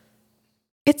school.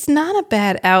 It's not a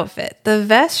bad outfit. The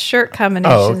vest shirt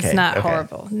combination is not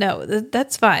horrible. No,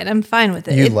 that's fine. I'm fine with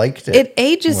it. You liked it. It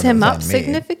ages when it him was up on me.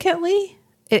 significantly.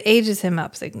 It ages him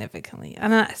up significantly.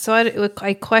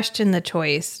 I question the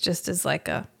choice just as like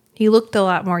he looked a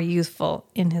lot more youthful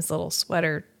in his little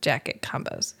sweater jacket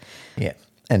combos. Yeah.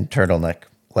 And turtleneck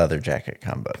leather jacket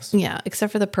combos. Yeah,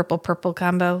 except for the purple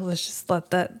combo. Let's just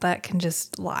let that can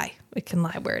just lie. It can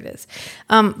lie where it is.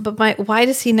 But why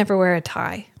does he never wear a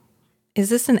tie? Is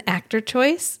this an actor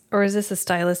choice or is this a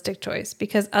stylistic choice?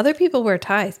 Because other people wear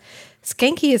ties.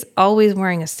 Skanky is always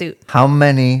wearing a suit. How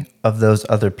many of those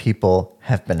other people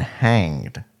have been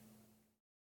hanged?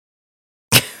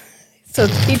 So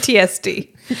it's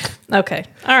PTSD. Okay.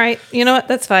 All right. You know what?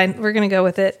 That's fine. We're going to go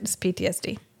with it. It's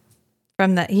PTSD.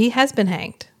 From that. He has been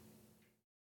hanged.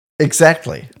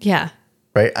 Exactly. Yeah.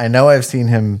 Right? I know I've seen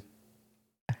him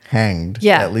hanged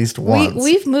at least once.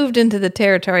 We've moved into the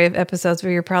territory of episodes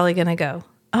where you're probably going to go,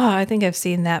 oh, I think I've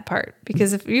seen that part.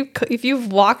 Because if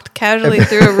you've walked casually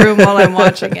through a room while I'm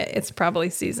watching it, it's probably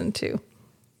season 2.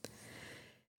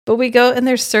 But we go and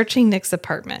they're searching Nick's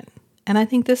apartment. And I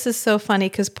think this is so funny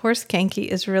because poor Skanky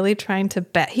is really trying to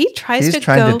bat. He's trying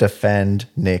to defend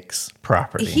Nick's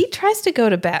property. He tries to go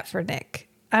to bat for Nick.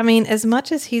 I mean, as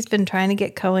much as he's been trying to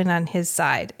get Cohen on his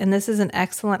side, and this is an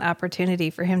excellent opportunity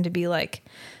for him to be like,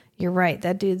 you're right,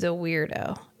 that dude's a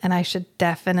weirdo. And I should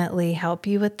definitely help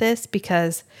you with this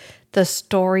because the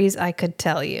stories I could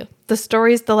tell you, the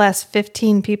stories the last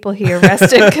 15 people he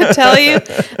arrested could tell you.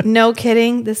 No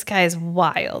kidding. This guy is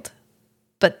wild.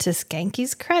 But to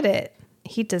Skanky's credit,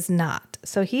 he does not.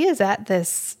 So he is at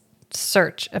this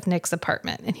search of Nick's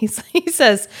apartment. And he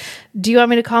says, do you want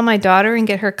me to call my daughter and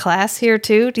get her class here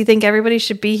too? Do you think everybody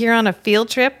should be here on a field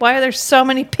trip? Why are there so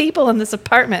many people in this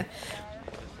apartment?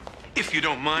 If you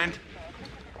don't mind,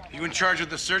 you in charge of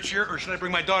the search here, or should I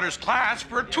bring my daughter's class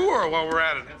for a tour while we're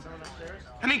at it?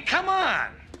 I mean, come on.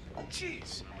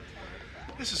 Jeez.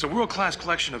 This is a world-class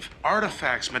collection of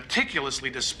artifacts meticulously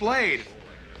displayed.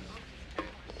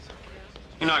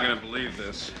 You're not gonna believe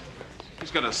this.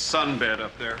 He's got a sunbed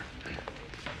up there.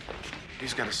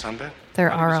 He's got a sunbed?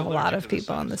 There are a lot of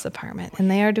people in this apartment, and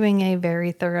they are doing a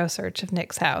very thorough search of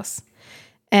Nick's house.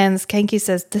 And Skanky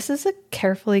says, this is a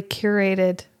carefully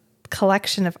curated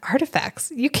collection of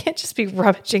artifacts. You can't just be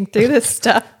rummaging through this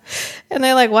stuff. And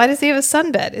they're like, why does he have a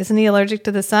sunbed? Isn't he allergic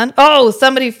to the sun? Oh,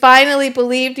 somebody finally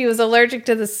believed he was allergic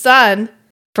to the sun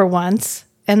for once.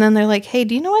 And then they're like, hey,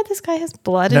 do you know why this guy has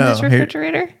blood in his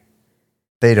refrigerator?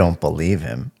 They don't believe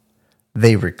him.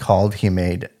 They recalled he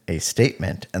made a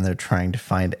statement, and they're trying to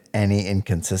find any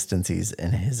inconsistencies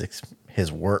in his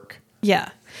work. Yeah.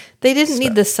 They didn't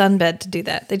need the sunbed to do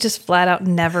that. They just flat out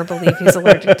never believe he's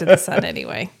allergic to the sun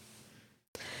anyway.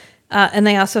 And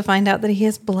they also find out that he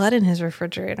has blood in his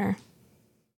refrigerator,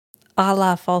 a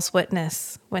la false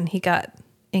witness when he got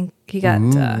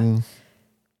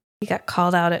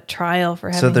called out at trial for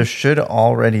having. So there should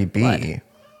already be blood.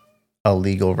 A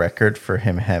legal record for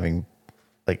him having,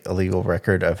 like a legal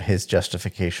record of his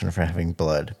justification for having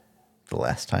blood the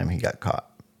last time he got caught.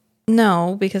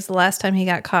 No, because the last time he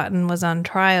got caught and was on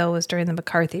trial was during the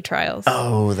McCarthy trials.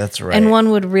 Oh, that's right. And one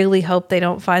would really hope they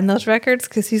don't find those records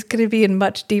because he's going to be in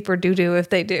much deeper doo-doo if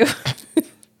they do.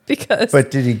 But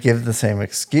did he give the same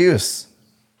excuse?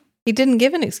 He didn't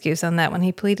give an excuse on that when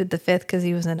he pleaded the fifth because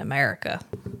he was in America.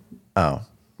 Oh,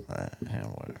 yeah,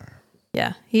 whatever.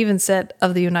 Yeah, he even said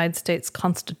of the United States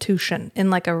Constitution in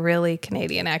like a really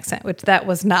Canadian accent, which that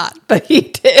was not, but he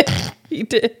did. He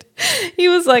did. He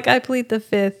was like, I plead the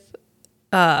fifth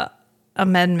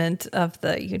amendment of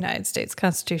the United States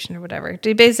Constitution or whatever.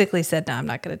 He basically said, no, I'm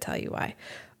not going to tell you why.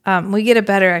 We get a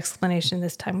better explanation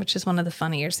this time, which is one of the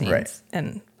funnier scenes, right.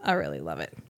 And I really love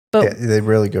it. But yeah, they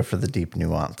really go for the deep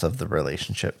nuance of the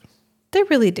relationship. They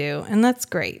really do, and that's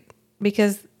great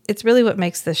because it's really what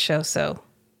makes this show so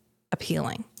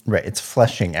appealing. Right, it's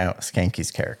fleshing out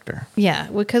Skanky's character. Yeah,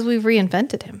 because we've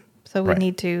reinvented him, so we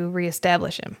need to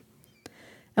reestablish him.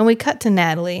 And we cut to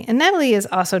Natalie, and Natalie is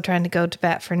also trying to go to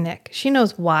bat for Nick. She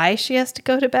knows why she has to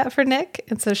go to bat for Nick,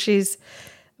 and so she's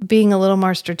being a little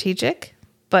more strategic,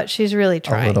 but she's really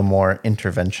trying. A little more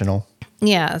interventional.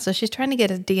 Yeah, so she's trying to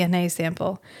get a DNA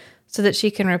sample so that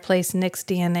she can replace Nick's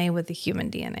DNA with the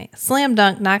human DNA. Slam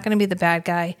dunk, not going to be the bad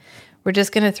guy. We're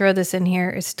just going to throw this in here.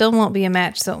 It still won't be a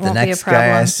match, so it won't be a problem. The next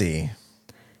guy I see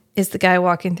is the guy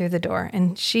walking through the door.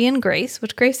 And she and Grace,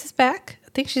 which Grace is back. I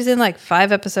think she's in like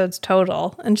 5 episodes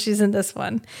total, and she's in this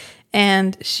one.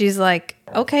 And she's like,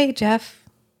 okay, Jeff,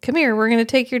 come here. We're going to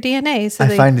take your DNA. So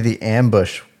I find the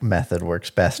ambush method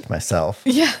works best myself.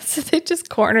 Yeah, so they just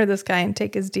corner this guy and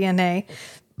take his DNA.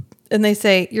 And they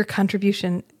say, your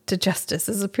contribution to justice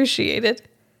is appreciated,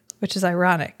 which is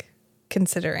ironic,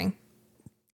 considering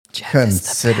Jeff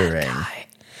is the bad guy.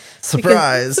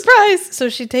 Surprise. Surprise. So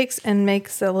she takes and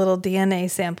makes a little DNA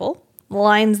sample,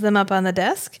 lines them up on the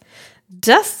desk,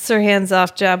 dusts her hands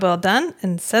off, job well done,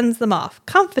 and sends them off,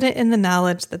 confident in the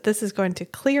knowledge that this is going to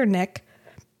clear Nick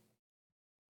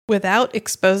without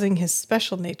exposing his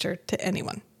special nature to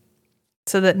anyone,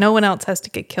 so that no one else has to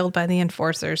get killed by the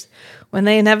enforcers when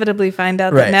they inevitably find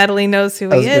out that Natalie knows who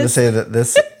he is. I was going to say that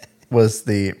this was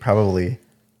the probably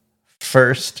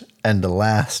first and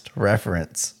last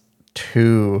reference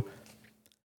to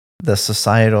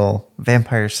the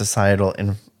vampire societal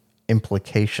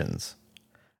implications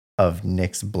of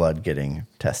Nick's blood getting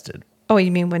tested. Oh,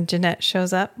 you mean when Jeanette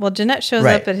shows up? Well, Jeanette shows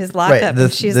up at his lockup,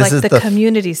 and she's like, the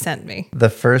community sent me. The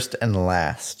first and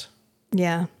last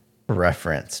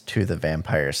reference to the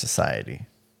vampire society.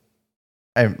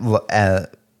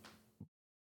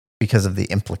 Because of the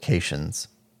implications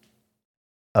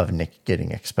of Nick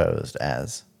getting exposed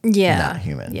as not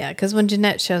human. Yeah, because when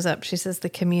Jeanette shows up, she says, the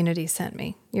community sent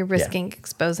me. You're risking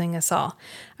exposing us all.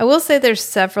 I will say there's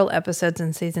several episodes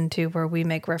in season 2 where we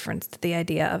make reference to the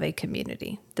idea of a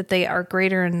community, that they are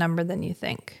greater in number than you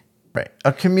think. Right.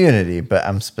 A community, but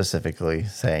I'm specifically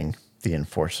saying The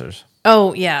enforcers.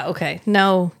 Oh, yeah. Okay.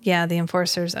 No. Yeah. The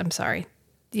enforcers. I'm sorry.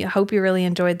 I hope you really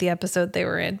enjoyed the episode they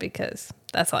were in because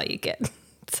that's all you get.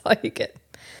 That's all you get.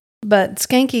 But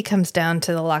Skanky comes down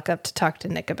to the lockup to talk to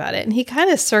Nick about it. And he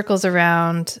kind of circles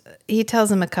around. He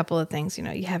tells him a couple of things. You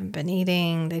know, you haven't been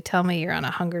eating. They tell me you're on a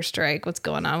hunger strike. What's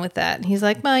going on with that? And he's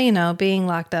like, well, you know, being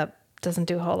locked up doesn't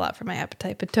do a whole lot for my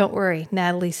appetite. But don't worry.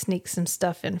 Natalie sneaks some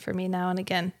stuff in for me now and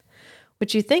again.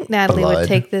 Would you think Natalie would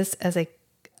take this as a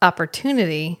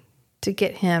opportunity to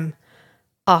get him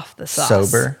off the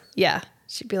sauce? Sober? Yeah.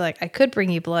 She'd be like, I could bring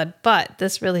you blood, but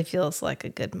this really feels like a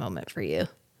good moment for you.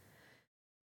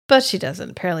 But she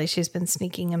doesn't. Apparently, she's been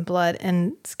sneaking in blood.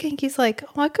 And Skanky's like,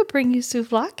 oh, I could bring you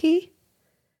souvlaki.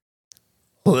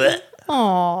 What?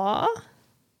 Aw.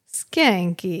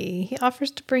 Skanky. He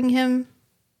offers to bring him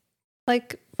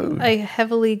like a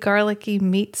heavily garlicky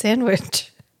meat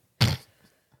sandwich.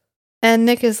 And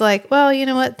Nick is like, well, you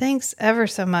know what? Thanks ever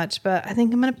so much, but I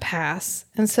think I'm going to pass.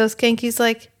 And so Skanky's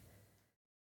like,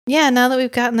 yeah, now that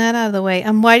we've gotten that out of the way,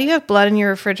 why do you have blood in your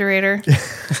refrigerator?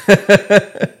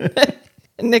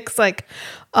 And Nick's like,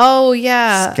 oh,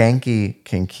 yeah. Skanky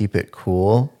can keep it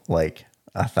cool like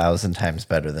 1,000 times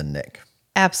better than Nick.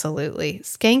 Absolutely.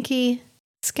 Skanky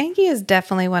is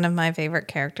definitely one of my favorite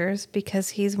characters because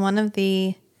he's one of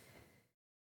the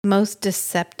most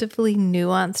deceptively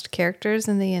nuanced characters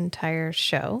in the entire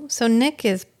show. So Nick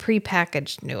is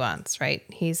prepackaged nuance, right?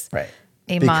 He's Right.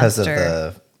 a Because monster.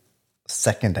 of the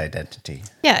second identity.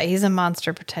 Yeah, he's a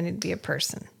monster pretending to be a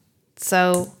person.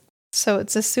 So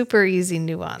it's a super easy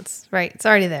nuance, right? It's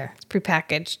already there. It's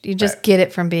prepackaged. You just get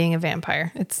it from being a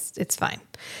vampire. It's fine.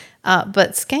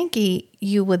 But Skanky,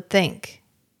 you would think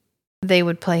they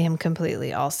would play him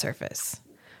completely all surface,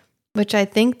 which I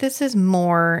think this is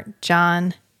more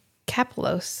John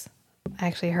Kapelos. I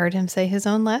actually heard him say his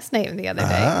own last name the other day,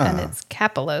 and it's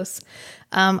Kapelos.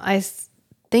 I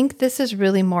think this is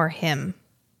really more him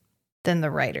than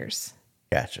the writers.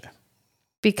 Gotcha.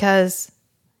 Because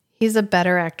he's a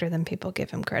better actor than people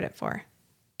give him credit for.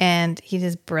 And he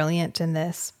is brilliant in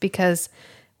this because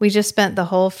we just spent the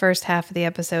whole first half of the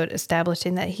episode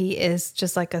establishing that he is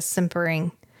just like a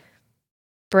simpering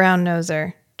brown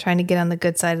noser trying to get on the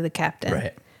good side of the captain.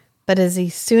 Right. But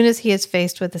soon as he is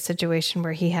faced with a situation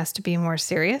where he has to be more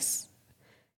serious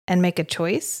and make a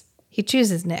choice, he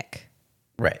chooses Nick.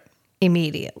 Right.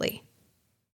 Immediately.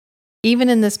 Even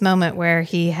in this moment where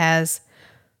he has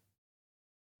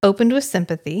opened with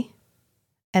sympathy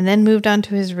and then moved on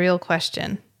to his real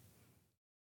question,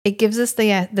 it gives us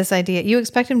this idea. You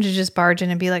expect him to just barge in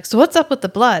and be like, so what's up with the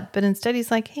blood? But instead he's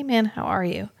like, hey man, how are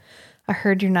you? I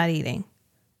heard you're not eating.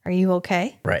 Are you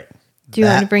okay? Right. Do you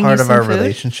want to bring you some part of our food?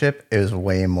 relationship is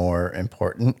way more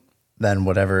important than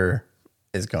whatever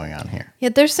is going on here. Yeah,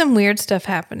 there's some weird stuff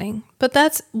happening, but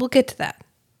we'll get to that.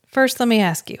 First, let me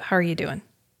ask you, how are you doing?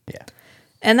 Yeah.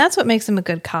 And that's what makes him a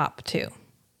good cop too,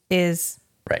 is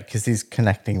Right, because he's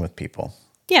connecting with people.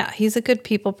 yeah, he's a good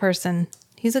people person.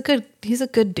 He's a good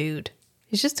dude.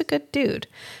 He's just a good dude.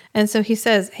 And so he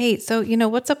says, hey, so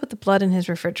what's up with the blood in his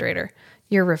refrigerator?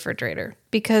 Your refrigerator.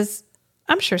 Because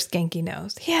I'm sure Skanky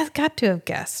knows. He has got to have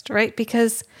guessed, right?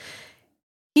 Because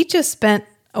he just spent,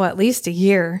 at least a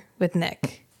year with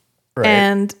Nick. Right.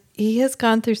 And he has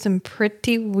gone through some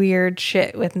pretty weird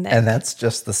shit with Nick. And that's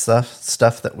just the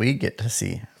stuff that we get to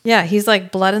see. Yeah, he's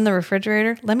like, blood in the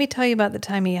refrigerator? Let me tell you about the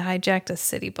time he hijacked a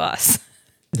city bus.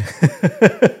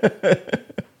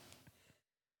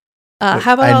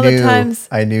 How about all the times?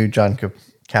 I knew John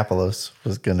Kapelos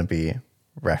was going to be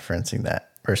referencing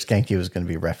that, or Skanky was going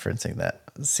to be referencing that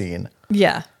scene.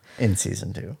 Yeah. In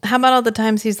season 2. How about all the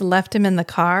times he's left him in the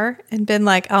car and been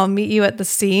like, I'll meet you at the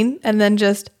scene, and then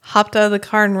just hopped out of the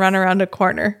car and run around a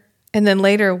corner. And then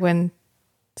later when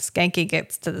Skanky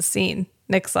gets to the scene,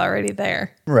 Nick's already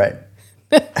there. Right.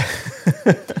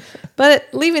 But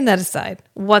leaving that aside,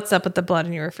 what's up with the blood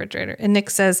in your refrigerator? And Nick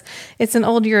says it's an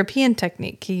old European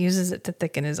technique. He uses it to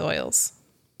thicken his oils.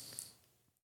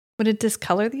 Would it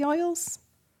discolor the oils?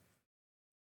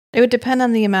 It would depend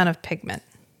on the amount of pigment.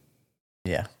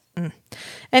 Yeah.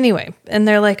 Anyway, and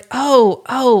they're like,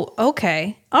 oh,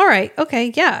 okay. All right.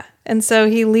 Okay. Yeah. And so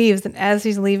he leaves. And as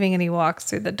he's leaving and he walks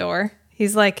through the door,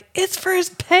 he's like, it's for his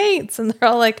paints. And they're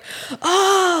all like,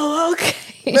 oh, okay.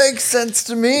 Makes sense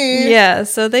to me. Yeah.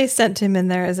 So they sent him in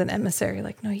there as an emissary.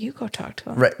 Like, no, you go talk to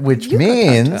him. Right. Which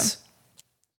means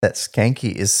that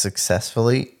Skanky is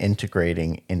successfully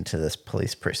integrating into this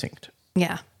police precinct.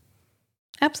 Yeah.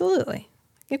 Absolutely.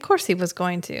 Of course he was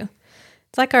going to.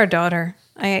 It's like our daughter.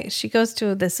 She goes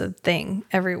to this thing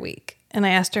every week. And I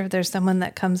asked her if there's someone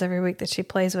that comes every week that she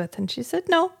plays with. And she said,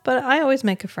 no, but I always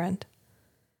make a friend.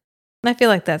 And I feel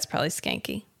like that's probably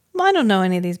Skanky. well, I don't know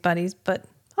any of these buddies, but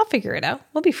I'll figure it out.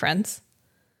 We'll be friends.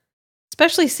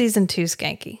 Especially season 2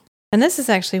 Skanky. And this is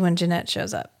actually when Jeanette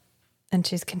shows up. And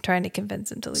she's trying to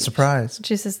convince him to leave. Surprise.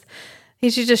 She says,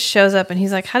 she just shows up and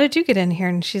he's like, how did you get in here?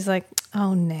 And she's like,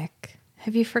 oh, Nick,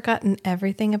 have you forgotten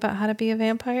everything about how to be a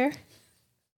vampire?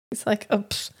 He's like, oh,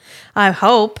 I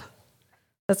hope.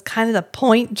 That's kind of the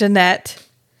point, Jeanette.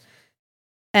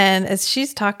 And as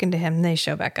she's talking to him, they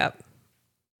show back up.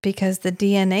 Because the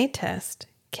DNA test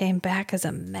came back as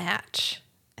a match.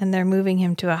 And they're moving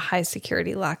him to a high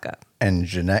security lockup. And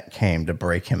Jeanette came to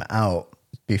break him out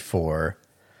before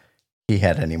he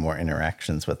had any more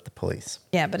interactions with the police.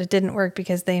 Yeah, but it didn't work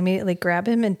because they immediately grab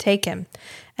him and take him.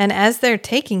 And as they're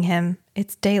taking him,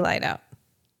 it's daylight out.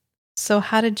 So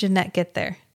how did Jeanette get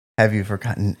there? Have you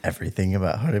forgotten everything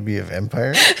about how to be a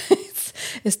vampire?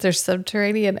 Is there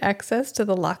subterranean access to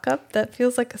the lockup? That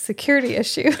feels like a security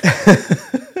issue.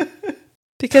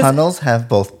 Because tunnels have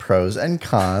both pros and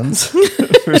cons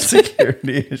for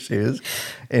security issues.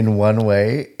 In one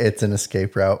way, it's an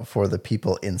escape route for the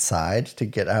people inside to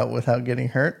get out without getting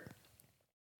hurt.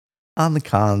 On the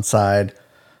con side,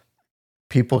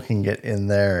 people can get in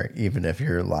there even if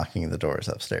you're locking the doors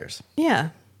upstairs. Yeah.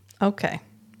 Okay.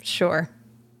 Sure.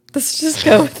 Let's just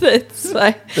go with it. It's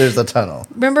fine. There's a tunnel.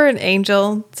 Remember in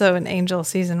Angel? So in Angel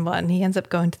season 1, he ends up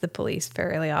going to the police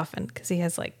fairly often because he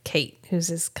has like Kate, who's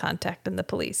his contact in the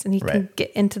police. And he can get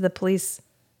into the police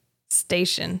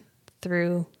station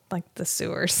through like the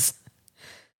sewers.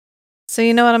 So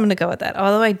you know what? I'm going to go with that.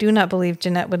 Although I do not believe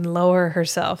Jeanette would lower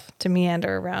herself to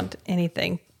meander around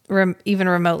anything even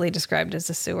remotely described as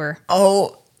a sewer.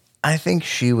 Oh, I think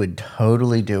she would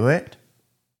totally do it.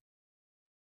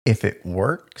 If it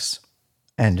works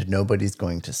and nobody's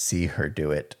going to see her do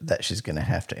it, that she's going to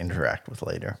have to interact with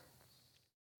later.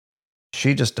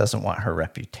 She just doesn't want her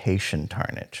reputation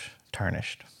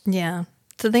tarnished. Yeah.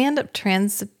 So they end up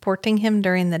transporting him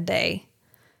during the day,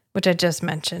 which I just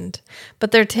mentioned.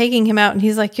 But they're taking him out and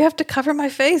he's like, you have to cover my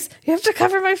face. You have to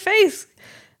cover my face.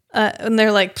 And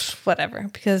they're like, whatever,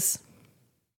 because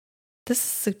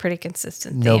this is a pretty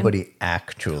consistent theme. Nobody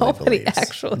actually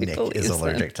believes Nick is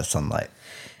allergic to sunlight.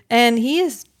 And he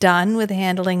is done with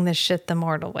handling this shit the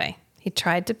mortal way. He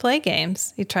tried to play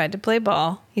games. He tried to play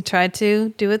ball. He tried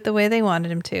to do it the way they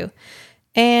wanted him to.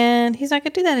 And he's not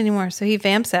going to do that anymore. So he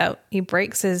vamps out. He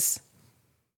breaks his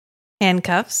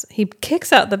handcuffs. He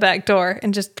kicks out the back door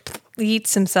and just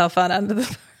yeets himself out onto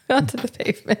the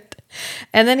pavement.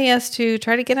 And then he has to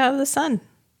try to get out of the sun.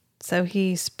 So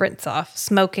he sprints off,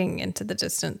 smoking into the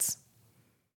distance.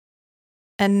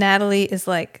 And Natalie is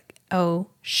like, oh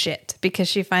shit, because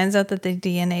she finds out that the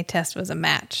DNA test was a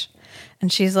match.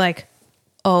 And she's like,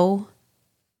 oh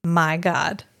my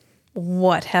God,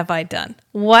 what have I done?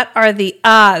 What are the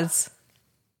odds?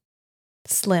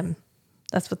 Slim.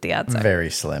 That's what the odds are. Very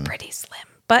slim. Pretty slim.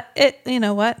 But you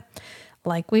know what?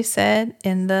 Like we said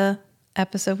in the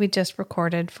episode we just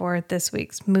recorded for this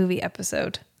week's movie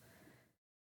episode,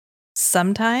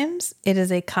 sometimes it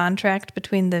is a contract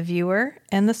between the viewer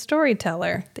and the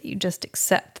storyteller that you just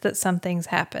accept that some things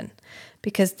happen,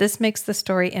 because this makes the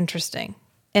story interesting.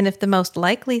 And if the most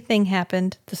likely thing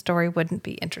happened, the story wouldn't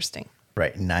be interesting.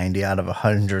 Right. 90 out of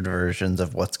 100 versions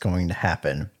of what's going to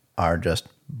happen are just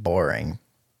boring.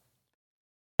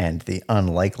 And the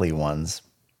unlikely ones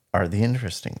are the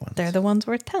interesting ones. They're the ones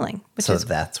worth telling.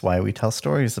 That's why we tell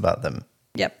stories about them.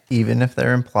 Yep. Even if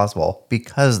they're implausible,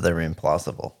 because they're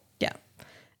implausible. Yeah.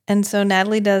 And so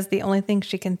Natalie does the only thing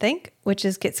she can think, which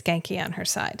is get Skanky on her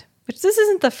side. Which this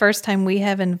isn't the first time we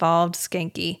have involved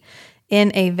Skanky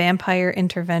in a vampire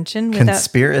intervention.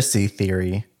 Conspiracy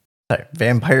theory. Sorry,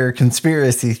 vampire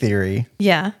conspiracy theory.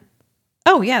 Yeah.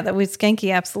 Oh, yeah,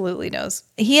 Skanky absolutely knows.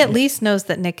 He at least knows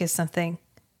that Nick is something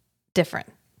different.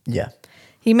 Yeah.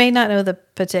 He may not know the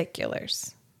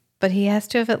particulars, but he has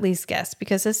to have at least guessed,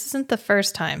 because this isn't the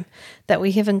first time that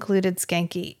we have included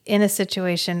Skanky in a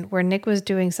situation where Nick was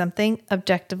doing something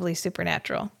objectively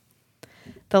supernatural.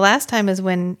 The last time is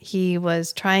when he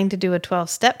was trying to do a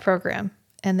 12-step program,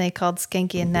 and they called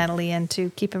Skanky and Natalie in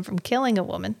to keep him from killing a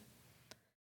woman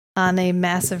on a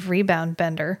massive rebound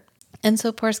bender. And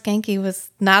so poor Skanky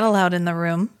was not allowed in the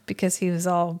room because he was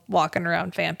all walking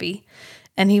around vampy.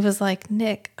 And he was like,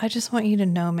 Nick, I just want you to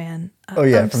know, man.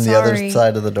 I'm from the other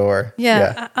side of the door.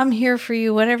 Yeah. I'm here for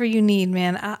you. Whatever you need,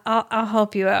 man. I'll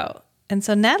help you out. And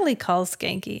so Natalie calls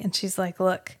Skanky and she's like,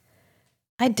 look,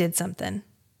 I did something.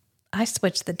 I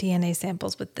switched the DNA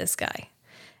samples with this guy.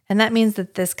 And that means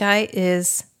that this guy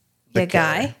is the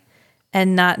guy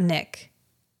and not Nick.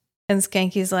 And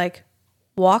Skanky's like,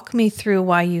 walk me through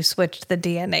why you switched the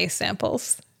DNA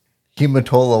samples.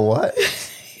 Hematola what?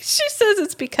 She says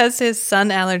it's because his sun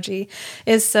allergy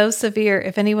is so severe.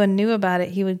 If anyone knew about it,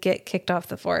 he would get kicked off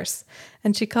the force.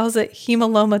 And she calls it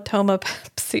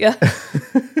hemalomatomapsia.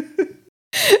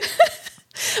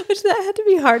 Which that had to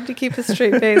be hard to keep a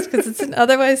straight face because it's an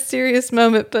otherwise serious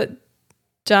moment. But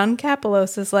John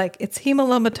Kapelos is like, it's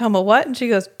hemalomatoma what? And she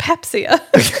goes, papsia.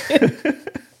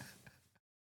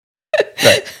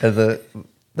 Right. And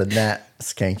the Nat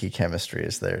skanky chemistry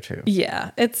is there too.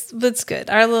 Yeah, it's good.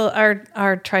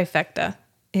 Our trifecta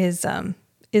is on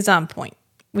point,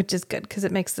 which is good because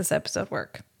it makes this episode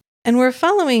work. And we're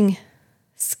following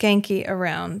Skanky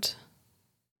around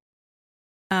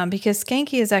because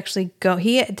Skanky is actually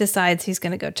he decides he's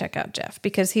going to go check out Jeff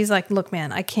because he's like, look,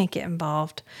 man, I can't get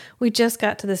involved. We just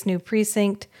got to this new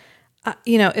precinct.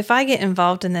 If I get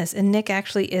involved in this and Nick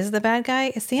actually is the bad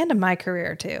guy, it's the end of my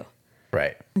career too.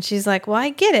 Right. And she's like, well, I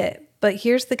get it, but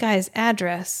here's the guy's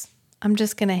address. I'm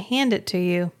just going to hand it to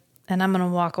you and I'm going to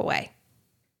walk away.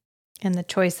 And the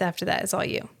choice after that is all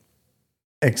you.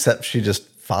 Except she just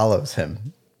follows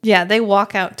him. Yeah, they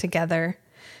walk out together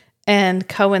and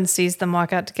Cohen sees them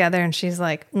walk out together and she's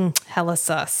like, hella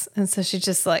sus. And so she's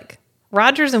just like,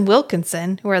 Rogers and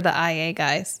Wilkinson, who are the IA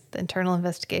guys, the internal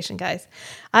investigation guys.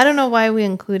 I don't know why we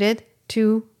included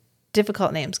two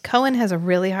difficult names. Cohen has a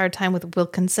really hard time with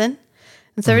Wilkinson.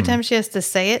 And so every time she has to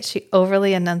say it, she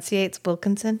overly enunciates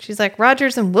Wilkinson. She's like,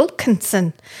 Rogers and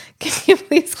Wilkinson. Can you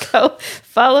please go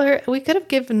follow her? We could have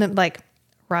given them like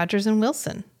Rogers and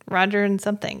Wilson. Roger and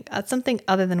something. Something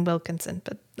other than Wilkinson.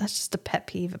 But that's just a pet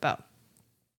peeve about.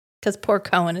 Because poor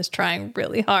Cohen is trying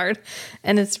really hard.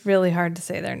 And it's really hard to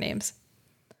say their names.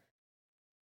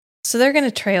 So they're going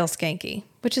to trail Skanky,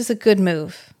 which is a good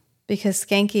move. Because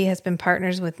Skanky has been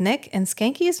partners with Nick. And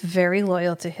Skanky is very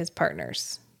loyal to his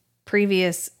partners.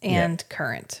 Previous and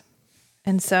current.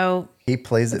 And so he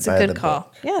plays it by the book.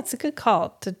 Call. Yeah, it's a good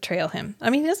call to trail him. I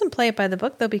mean, he doesn't play it by the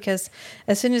book though, because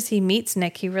as soon as he meets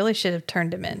Nick, he really should have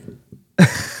turned him in.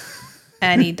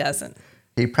 And he doesn't.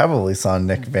 He probably saw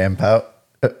Nick vamp out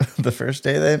the first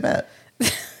day they met.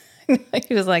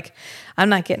 He was like, I'm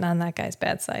not getting on that guy's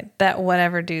bad side. That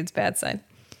whatever dude's bad side.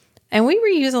 And we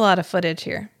reuse a lot of footage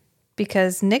here.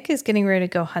 Because Nick is getting ready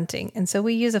to go hunting. And so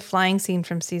we use a flying scene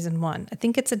from season 1. I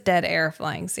think it's a dead air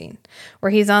flying scene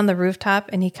where he's on the rooftop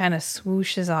and he kind of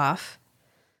swooshes off.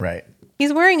 Right.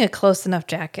 He's wearing a close enough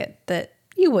jacket that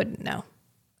you wouldn't know.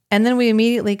 And then we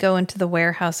immediately go into the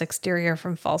warehouse exterior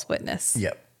from False Witness.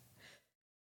 Yep.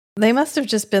 They must have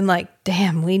just been like,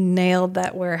 damn, we nailed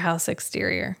that warehouse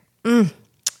exterior.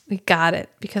 We got it.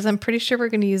 Because I'm pretty sure we're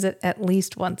going to use it at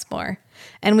least once more.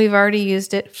 And we've already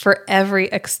used it for every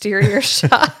exterior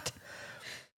shot.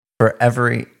 For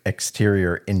every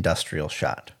exterior industrial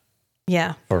shot.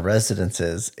 Yeah. For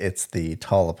residences, it's the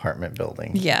tall apartment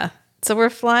building. Yeah. So we're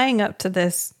flying up to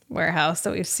this warehouse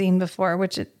that we've seen before,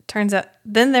 which it turns out,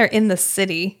 then they're in the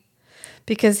city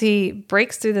because he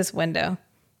breaks through this window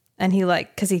and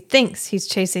because he thinks he's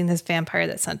chasing this vampire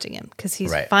that's hunting him because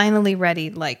he's finally ready.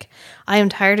 Like, I am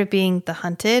tired of being the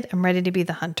hunted. I'm ready to be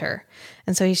the hunter.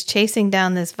 And so he's chasing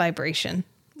down this vibration,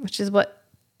 which is what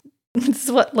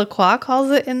Lacroix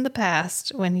calls it in the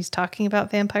past when he's talking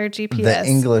about vampire GPS. The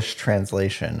English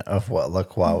translation of what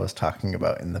Lacroix was talking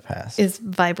about in the past is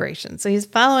vibration. So he's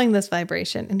following this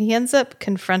vibration and he ends up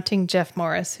confronting Jeff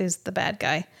Morris, who's the bad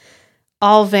guy,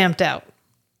 all vamped out,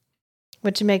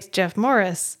 which makes Jeff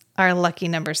Morris our lucky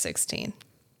number 16.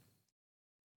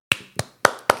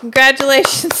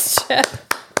 Congratulations, Jeff.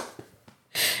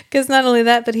 Because not only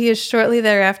that, but he is shortly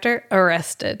thereafter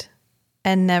arrested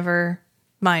and never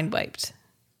mind wiped.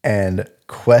 And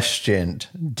questioned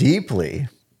deeply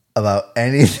about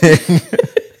anything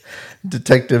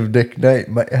Detective Nick Knight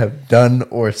might have done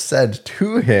or said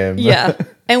to him. Yeah.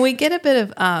 And we get a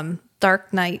bit of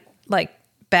Dark Knight, like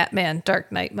Batman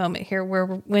Dark Knight moment here where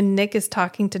when Nick is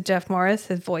talking to Jeff Morris,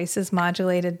 his voice is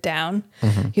modulated down.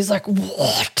 Mm-hmm. He's like,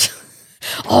 what?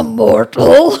 I'm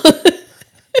mortal?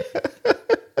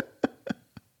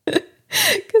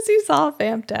 Because he's all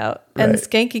vamped out. Right. And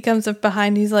Skanky comes up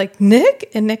behind. He's like,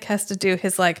 Nick? And Nick has to do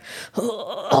his like,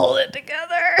 hold it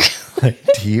together.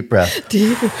 Like deep breath.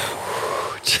 Deep.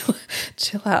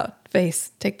 Chill out.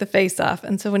 Face. Take the face off.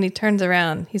 And so when he turns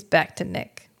around, he's back to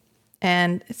Nick.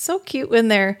 And it's so cute when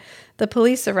the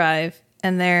police arrive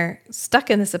and they're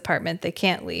stuck in this apartment. They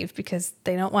can't leave because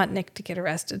they don't want Nick to get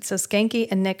arrested. So Skanky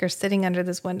and Nick are sitting under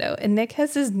this window and Nick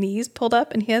has his knees pulled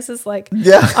up and he has his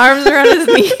arms around his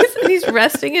knees and he's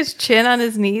resting his chin on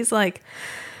his knees like,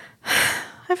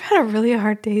 I've had a really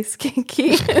hard day,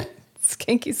 Skanky.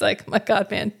 Skanky's like, oh my God,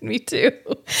 man, me too.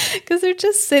 Because they're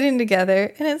just sitting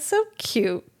together and it's so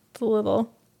cute.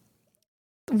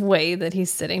 The way that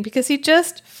he's sitting, because he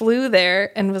just flew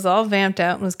there and was all vamped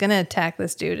out and was going to attack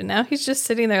this dude, and now he's just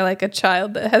sitting there like a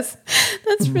child that's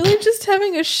really just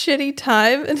having a shitty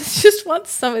time and just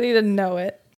wants somebody to know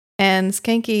it. And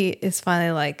Skanky is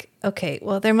finally like, okay,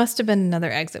 well, there must have been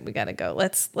another exit. We got to go.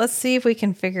 Let's see if we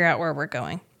can figure out where we're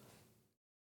going.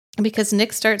 Because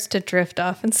Nick starts to drift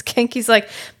off, and Skanky's like,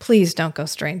 please don't go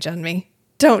strange on me.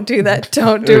 Don't do that.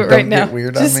 Don't do it right now. Don't get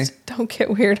weird on me. Don't get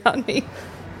weird on me.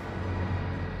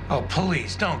 Oh,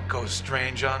 please, don't go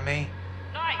strange on me.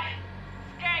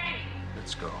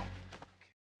 Let's go.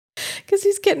 Because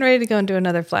he's getting ready to go into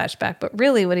another flashback, but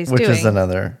really what he's doing... Which is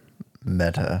another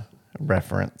meta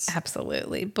reference.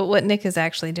 Absolutely. But what Nick is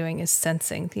actually doing is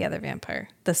sensing the other vampire.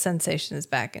 The sensation is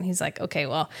back, and he's like, okay,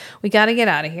 well, we got to get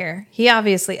out of here. He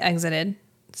obviously exited,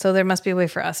 so there must be a way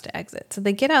for us to exit. So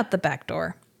they get out the back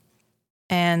door,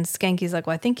 and Skanky's like,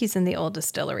 well, I think he's in the old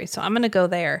distillery, so I'm going to go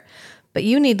there. But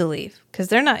you need to leave, because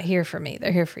they're not here for me.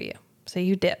 They're here for you. So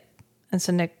you dip. And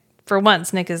so Nick, for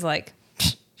once, Nick is like,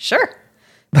 sure.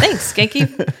 Thanks,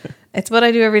 Skanky. It's what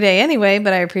I do every day anyway,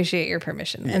 but I appreciate your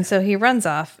permission. Yeah. And so he runs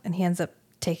off, and he ends up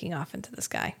taking off into the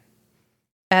sky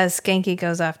as Skanky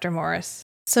goes after Morris.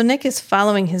 So Nick is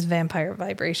following his vampire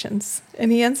vibrations, and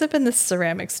he ends up in this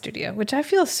ceramic studio, which I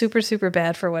feel super, super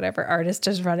bad for whatever artist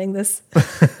is running this,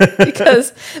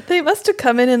 because they must have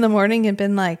come in the morning and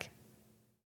been like,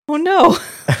 oh no.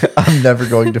 I'm never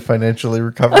going to financially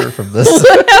recover from this.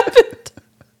 What happened?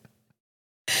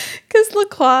 Because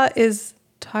Lacroix is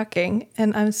talking,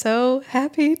 and I'm so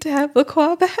happy to have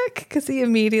Lacroix back, because he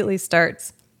immediately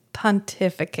starts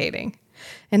pontificating.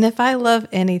 And if I love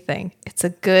anything, it's a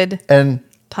good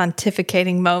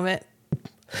pontificating moment.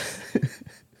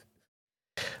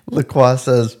 Lacroix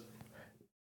says,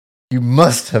 you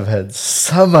must have had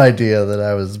some idea that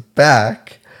I was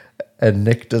back. And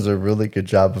Nick does a really good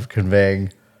job of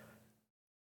conveying,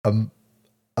 I'm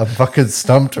fucking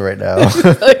stumped right now.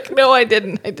 Like, no, I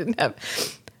didn't.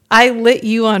 I lit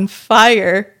you on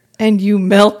fire and you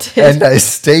melted. And I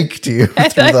staked you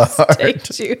through the heart.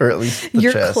 Staked you. Or at least the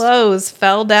Your chest. clothes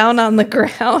fell down on the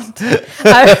ground.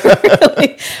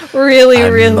 I really,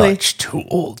 I'm much too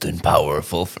old and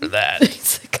powerful for that.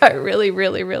 It's like, I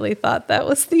really thought that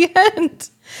was the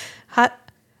end.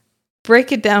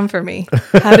 Break it down for me.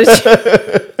 How did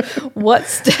you? What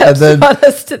steps brought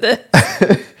us to this?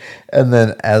 And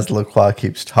then, as Lacroix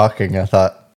keeps talking, I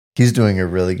thought he's doing a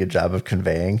really good job of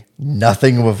conveying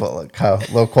nothing of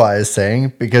what Lacroix is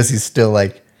saying, because he's still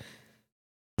like,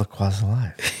 Lacroix's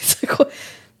alive. He's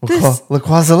like,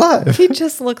 Lacroix's alive. He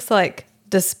just looks like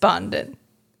despondent,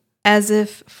 as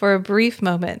if for a brief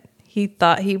moment he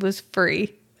thought he was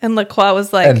free, and Lacroix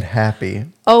was like, and happy.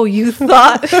 Oh, you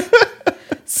thought?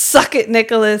 Suck it,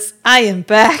 Nicholas. I am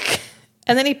back.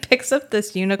 And then he picks up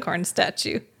this unicorn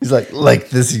statue. He's like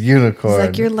this unicorn. He's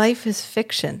like, your life is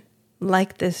fiction,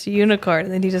 like this unicorn.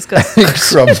 And then he just goes, he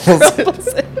crumbles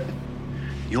it.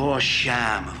 Your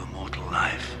sham of a mortal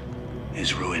life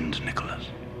is ruined, Nicholas.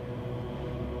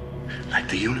 Like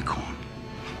the unicorn.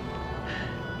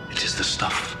 It is the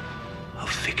stuff of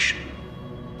fiction.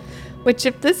 Which,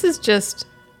 if this is just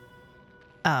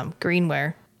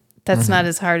greenware, that's not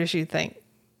as hard as you think.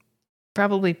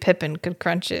 Probably Pippin could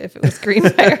crunch it if it was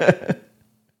greenware.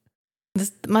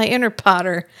 My inner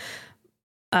Potter,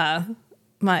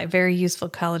 my very useful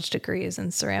college degree is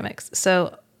in ceramics.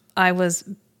 So I was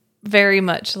very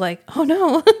much like, oh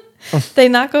no. They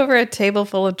knock over a table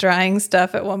full of drying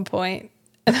stuff at one point.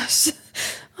 And I was just,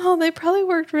 they probably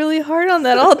worked really hard on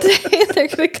that all day. They're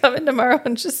going to come in tomorrow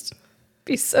and just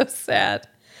be so sad.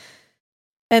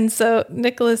 And so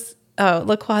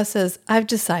Lacroix says, I've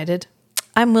decided.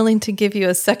 I'm willing to give you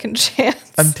a second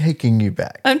chance. I'm taking you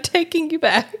back.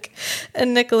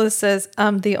 And Nicholas says,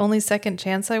 the only second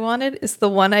chance I wanted is the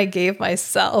one I gave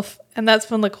myself. And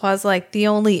that's when Lacroix's like, the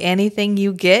only anything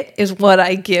you get is what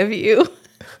I give you.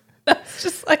 That's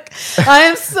just like, I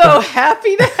am so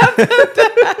happy to have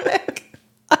them back.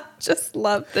 I just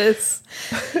love this.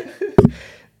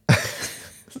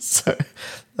 So,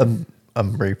 I'm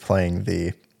replaying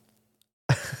the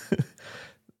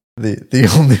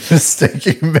only mistake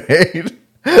you made.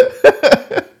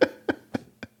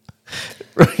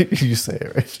 Right, you say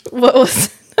it right. What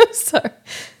was? I'm sorry.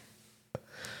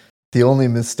 The only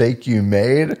mistake you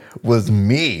made was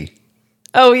me.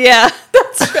 Oh yeah,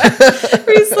 that's right.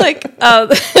 He's like,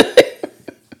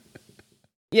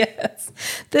 yes.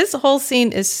 This whole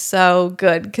scene is so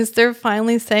good because they're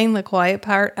finally saying the quiet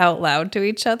part out loud to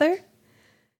each other.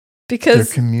 Because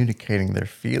they're communicating their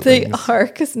feelings. They are,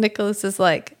 because Nicholas is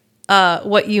like,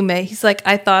 what you made. He's like,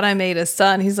 I thought I made a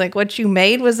son. He's like, what you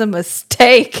made was a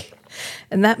mistake.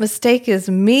 And that mistake is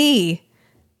me.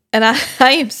 And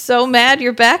I am so mad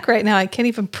you're back right now. I can't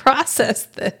even process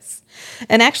this.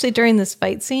 And actually, during this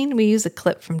fight scene, we use a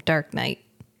clip from Dark Knight.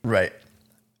 Right.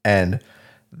 And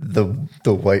the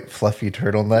white fluffy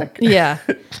turtleneck Yeah.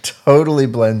 totally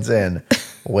blends in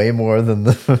way more than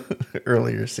the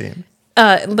earlier scene.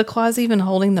 LaCroix's even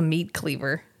holding the meat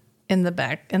cleaver in the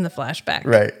flashback.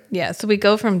 Right. Yeah. So we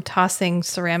go from tossing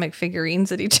ceramic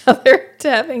figurines at each other to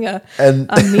having a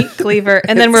meat cleaver,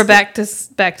 and then we're back to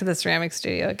the ceramic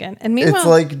studio again. And meanwhile, it's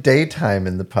like daytime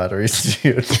in the pottery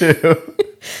studio too.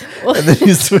 And then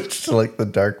you switch to like the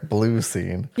dark blue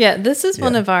scene. Yeah, this is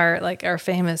one of our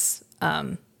famous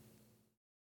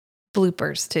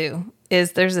bloopers too.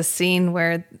 There's a scene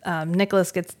where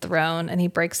Nicholas gets thrown and he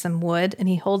breaks some wood and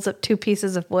he holds up 2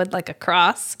 pieces of wood like a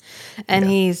cross, and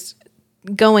he's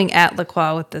going at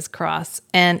LaCroix with this cross.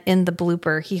 And in the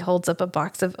blooper, he holds up a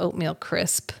box of oatmeal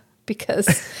crisp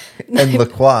because and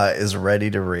LaCroix is ready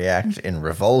to react in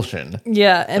revulsion.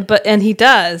 Yeah, and he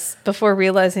does before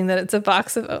realizing that it's a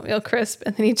box of oatmeal crisp,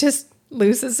 and then he just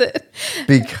loses it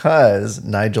because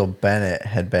Nigel Bennett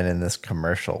had been in this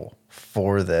commercial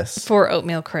for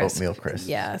oatmeal crisp.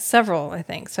 Yeah, several.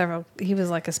 He was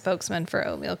like a spokesman for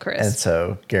oatmeal crisp. And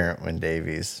so Garrett Wynn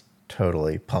Davies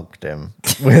totally punked him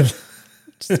with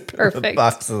just perfect the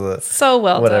box of the so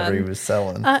well whatever done. he was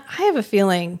selling. I have a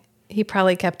feeling he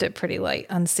probably kept it pretty light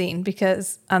on scene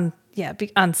because on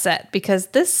set, because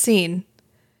this scene,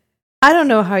 I don't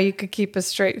know how you could keep a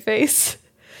straight face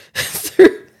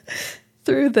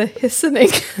through the hissing.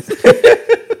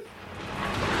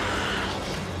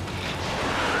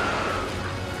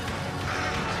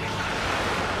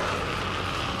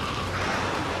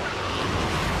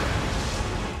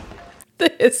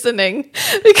 The hissing,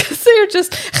 because they're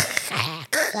just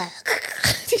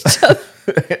each other.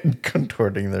 And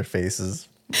contorting their faces.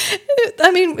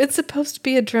 I mean, it's supposed to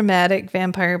be a dramatic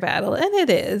vampire battle, and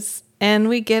it is. And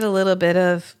we get a little bit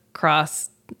of cross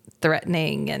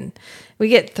threatening, and we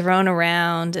get thrown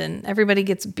around, and everybody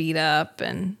gets beat up,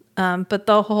 and but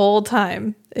the whole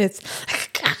time it's.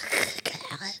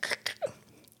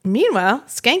 Meanwhile,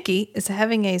 Skanky is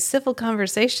having a civil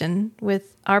conversation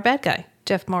with our bad guy,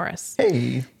 Jeff Morris.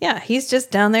 Hey. Yeah, he's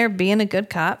just down there being a good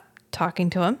cop,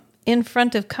 talking to him in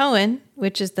front of Cohen,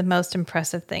 which is the most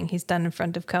impressive thing he's done in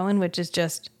front of Cohen, which is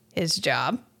just his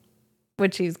job,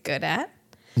 which he's good at.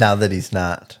 Now that he's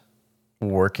not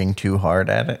working too hard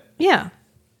at it. Yeah.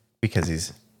 Because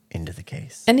he's into the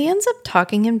case. And he ends up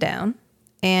talking him down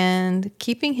and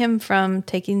keeping him from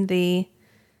taking the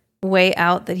way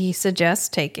out that he suggests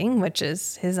taking, which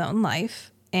is his own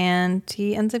life. And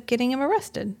he ends up getting him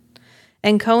arrested.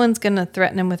 And Cohen's going to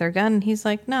threaten him with her gun. And he's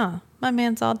like, no, my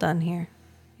man's all done here.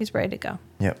 He's ready to go.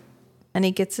 Yep. And he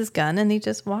gets his gun and he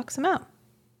just walks him out.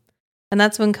 And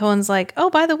that's when Cohen's like, oh,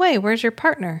 by the way, where's your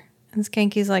partner? And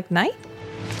Skanky's like, Knight?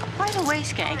 By the way,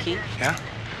 Skanky. Yeah?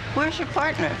 Where's your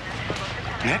partner?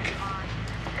 Nick?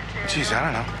 Geez, I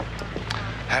don't know.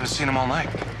 I haven't seen him all night.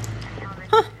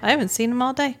 Huh, I haven't seen him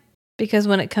all day. Because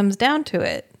when it comes down to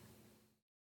it,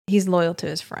 he's loyal to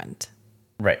his friend.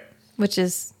 Right. Which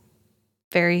is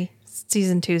very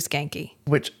season 2 Skanky.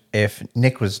 Which, if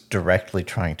Nick was directly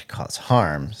trying to cause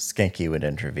harm, Skanky would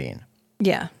intervene.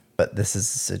 Yeah. But this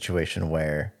is a situation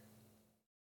where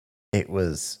it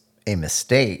was a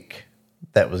mistake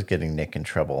that was getting Nick in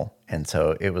trouble. And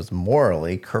so it was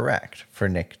morally correct for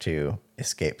Nick to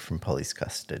escape from police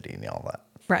custody and all that.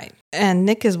 Right. And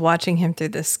Nick is watching him through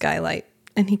this skylight.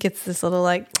 And he gets this little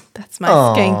that's my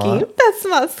Aww. Skanky. That's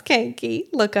my Skanky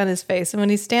look on his face. And when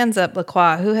he stands up,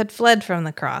 LaCroix, who had fled from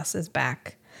the cross, is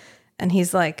back. And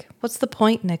he's like, what's the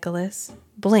point, Nicholas?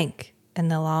 Blink,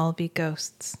 and they'll all be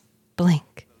ghosts.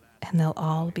 Blink, and they'll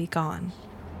all be gone.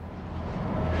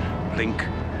 Blink,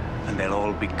 and they'll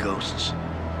all be ghosts.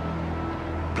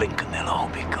 Blink, and they'll all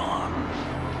be gone.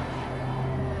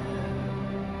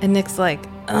 And Nick's like,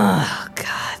 oh,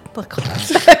 God,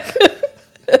 LaCroix back.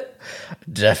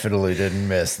 Definitely didn't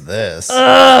miss this.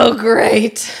 Oh,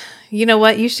 great. You know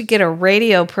what? You should get a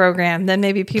radio program. Then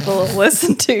maybe people will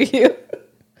listen to you.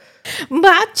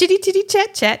 Ma chitty chitty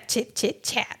chat chat chit chit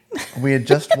chat. We had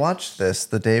just watched this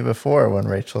the day before when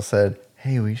Rachel said,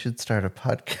 hey, we should start a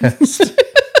podcast. We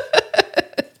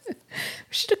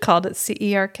should have called it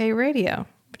CERK Radio,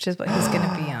 which is what he's going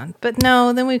to be on. But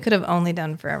no, then we could have only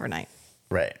done Forever Night.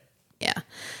 Right. Yeah.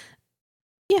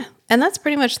 Yeah. And that's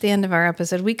pretty much the end of our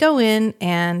episode. We go in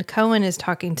and Cohen is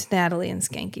talking to Natalie and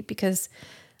Skanky because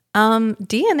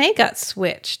DNA got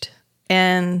switched.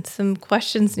 And some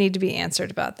questions need to be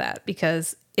answered about that,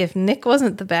 because if Nick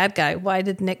wasn't the bad guy, why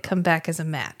did Nick come back as a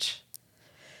match?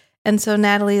 And so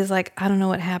Natalie is like, I don't know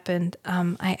what happened.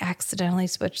 I accidentally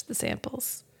switched the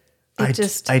samples.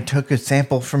 I took a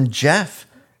sample from Jeff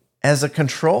as a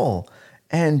control,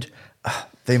 and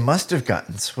they must have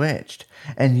gotten switched.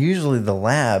 And usually the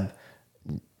lab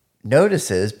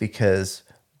notices because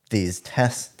this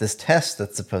test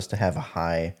that's supposed to have a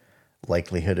high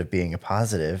likelihood of being a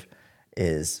positive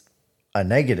is a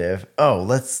negative. Oh,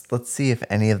 let's see if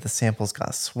any of the samples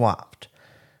got swapped.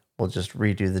 We'll just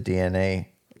redo the DNA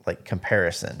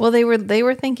comparison. Well, they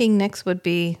were thinking Nick's would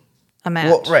be a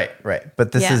match. Well, right.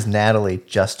 But this is Natalie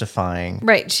justifying.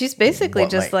 Right. She's basically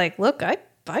just like, look, I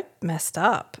messed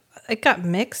up. It got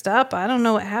mixed up. I don't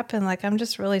know what happened. Like, I'm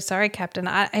just really sorry, Captain.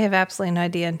 I have absolutely no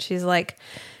idea. And she's like,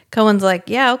 Cohen's like,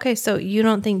 yeah, okay, so you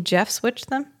don't think Jeff switched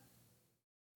them?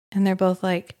 And they're both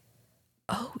like,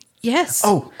 oh, yes.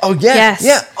 Oh, yes.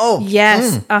 Yeah. Oh,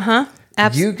 yes. Uh-huh.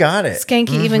 You got it.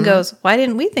 Skanky even goes, why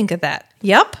didn't we think of that?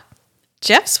 Yup.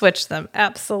 Jeff switched them.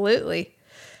 Absolutely.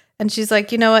 And she's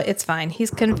like, you know what? It's fine.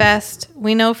 He's confessed.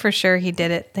 We know for sure he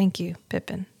did it. Thank you,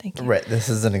 Pippin. Thank you. Right. This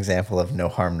is an example of no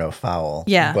harm, no foul.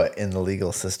 Yeah. But in the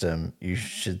legal system, you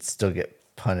should still get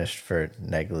punished for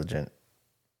negligent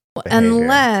behavior.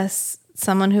 Unless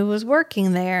someone who was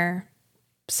working there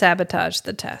sabotaged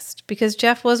the test. Because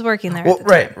Jeff was working there at the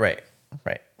time. Right.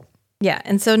 Yeah,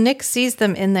 and so Nick sees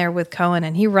them in there with Cohen,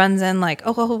 and he runs in like,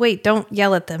 oh, wait, don't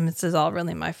yell at them. This is all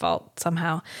really my fault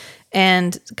somehow.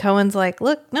 And Cohen's like,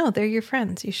 look, no, they're your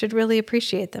friends. You should really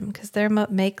appreciate them because they're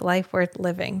what make life worth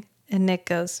living. And Nick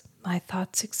goes, my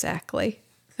thoughts exactly.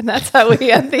 And that's how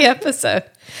we end the episode.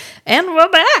 And we're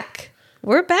back.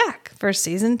 We're back for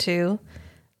season 2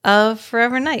 of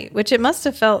Forever Night, which it must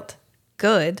have felt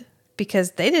good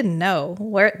because they didn't know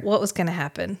what was going to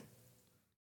happen.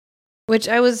 Which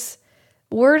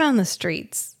word on the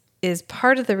streets is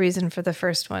part of the reason for the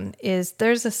first one is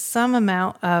there's some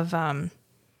amount of,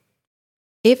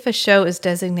 if a show is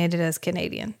designated as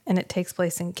Canadian and it takes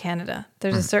place in Canada,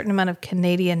 there's a certain amount of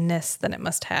Canadian-ness that it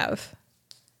must have.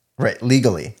 Right,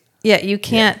 legally. Yeah, you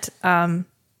can't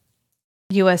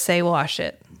USA wash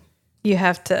it. You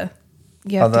have to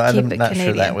keep it Canadian. I'm not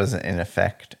sure that was in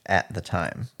effect at the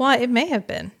time. Well, it may have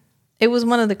been. It was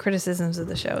one of the criticisms of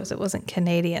the show is it wasn't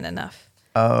Canadian enough.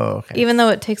 Oh, okay. Even though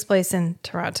it takes place in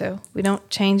Toronto. We don't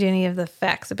change any of the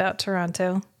facts about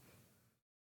Toronto.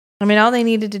 I mean, all they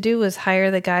needed to do was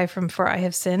hire the guy from For I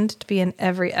Have Sinned to be in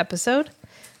every episode.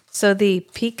 So the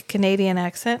peak Canadian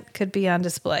accent could be on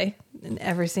display in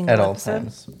every single episode. At all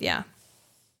times. Yeah.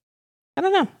 I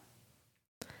don't know.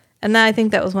 And I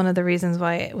think that was one of the reasons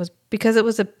why it was, because it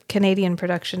was a Canadian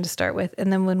production to start with.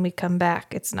 And then when we come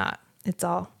back, it's not. It's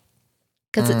all.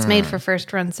 Because it's made for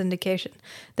first run syndication.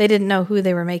 They didn't know who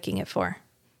they were making it for.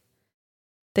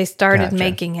 They started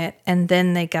making it, and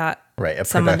then they got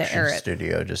someone to air it. A production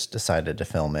studio just decided to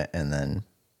film it, and then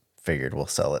figured we'll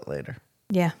sell it later.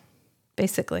 Yeah,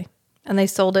 basically. And they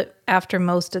sold it after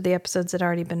most of the episodes had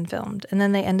already been filmed. And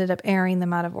then they ended up airing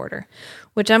them out of order,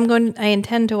 which I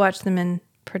intend to watch them in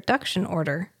production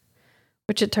order,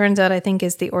 which it turns out I think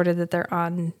is the order that they're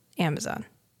on Amazon.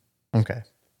 Okay.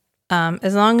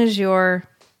 As long as your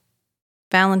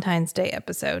Valentine's Day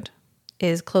episode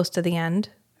is close to the end,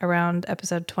 around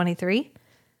episode 23,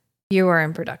 you are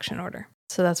in production order.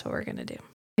 So that's what we're going to do.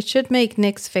 It should make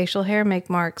Nick's facial hair make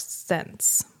more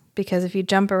sense. Because if you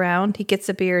jump around, he gets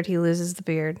a beard, he loses the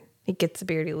beard. He gets a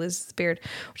beard, he loses the beard.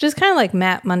 Which is kind of like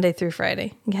Matt Monday through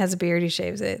Friday. He has a beard, he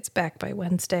shaves it, it's back by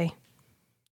Wednesday.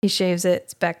 He shaves it,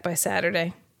 it's back by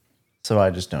Saturday. So I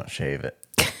just don't shave it.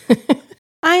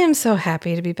 I am so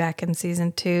happy to be back in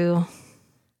season 2.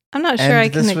 I'm not sure I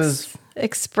can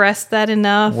express that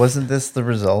enough. Wasn't this the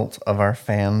result of our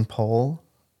fan poll?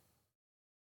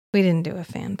 We didn't do a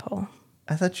fan poll.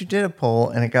 I thought you did a poll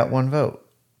and it got 1 vote.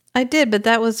 I did, but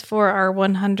that was for our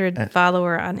 100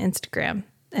 follower on Instagram.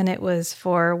 And it was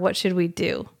for what should we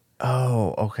do?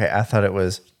 Oh, okay. I thought it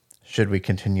was should we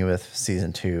continue with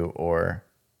season 2 or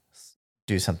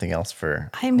do something else for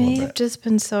I may have just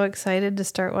been so excited to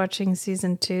start watching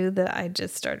season 2 that I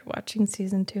just started watching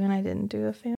season 2 and I didn't do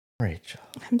a fan. Rachel.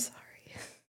 I'm sorry.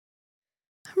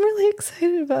 I'm really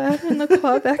excited about having the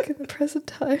claw back in the present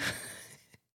time.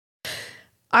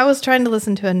 I was trying to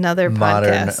listen to another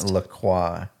podcast. Modern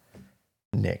LaCroix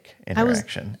Nick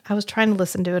interaction. I was trying to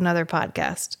listen to another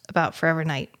podcast about Forever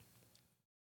Night.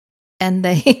 And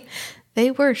they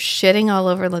were shitting all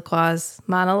over LaCroix's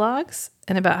monologues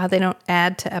and about how they don't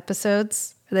add to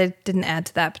episodes. They didn't add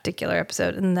to that particular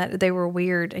episode and that they were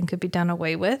weird and could be done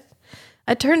away with.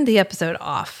 I turned the episode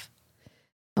off.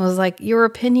 I was like, your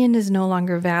opinion is no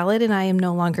longer valid and I am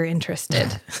no longer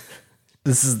interested.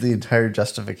 This is the entire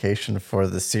justification for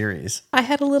the series. I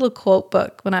had a little quote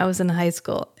book when I was in high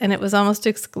school, and it was almost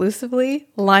exclusively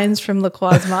lines from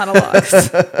LaCroix's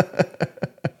monologues.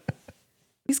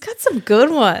 He's got some good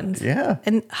ones. Yeah.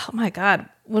 And oh my God,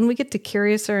 when we get to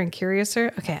Curiouser and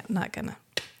Curiouser, okay,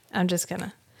 I'm just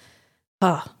gonna,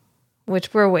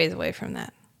 which we're a ways away from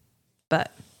that.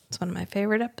 But it's one of my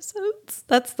favorite episodes.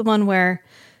 That's the one where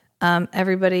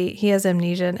he has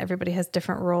amnesia and everybody has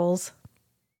different roles.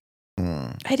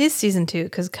 It is season 2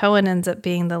 because Cohen ends up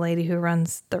being the lady who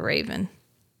runs the Raven.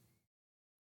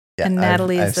 Yeah, and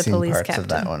Natalie I've is the seen police parts captain. of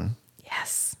that one.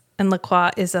 Yes. And LaCroix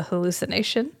is a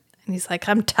hallucination. And he's like,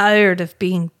 I'm tired of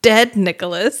being dead,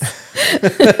 Nicholas. I'm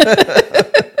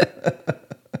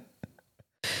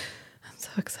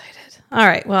so excited. All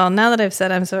right. Well, now that I've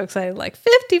said I'm so excited like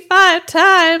 55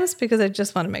 times, because I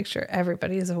just want to make sure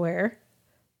everybody is aware,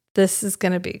 this is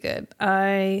going to be good.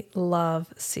 I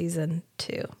love season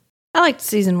 2. I liked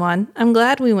season 1. I'm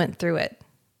glad we went through it.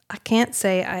 I can't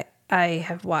say I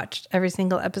have watched every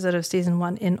single episode of season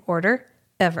 1 in order,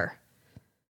 ever.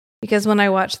 Because when I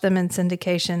watched them in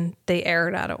syndication, they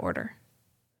aired out of order.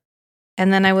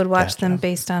 And then I would watch them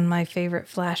based on my favorite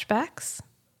flashbacks.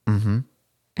 Mm-hmm.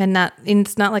 And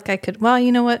it's not like I could, well,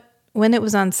 you know what? When it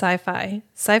was on Sci-Fi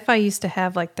used to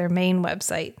have like their main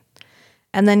website.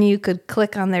 And then you could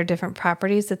click on their different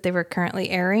properties that they were currently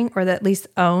airing or that at least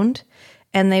owned.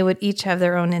 And they would each have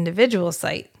their own individual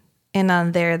site. And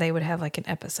on there, they would have like an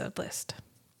episode list,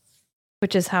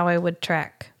 which is how I would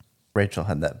track. Rachel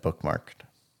had that bookmarked.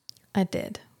 I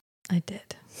did.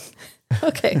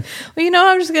 Okay. Well,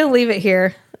 I'm just going to leave it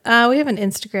here. We have an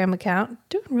Instagram account.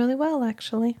 Doing really well,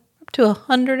 actually. Up to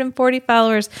 140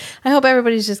 followers. I hope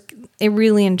everybody's it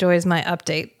really enjoys my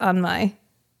update on my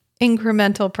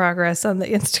incremental progress on the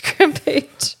Instagram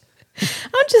page.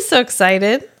 I'm just so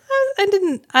excited.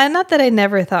 Not that I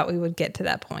never thought we would get to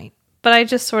that point, but I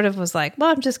just sort of was like,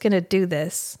 well, I'm just going to do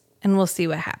this and we'll see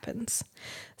what happens.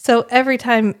 So every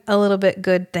time a little bit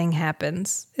good thing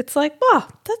happens, it's like, wow,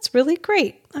 that's really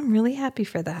great. I'm really happy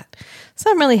for that.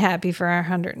 So I'm really happy for our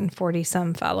 140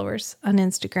 some followers on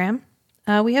Instagram.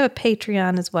 We have a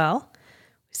Patreon as well.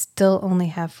 We still only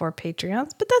have 4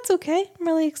 Patreons, but that's okay. I'm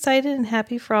really excited and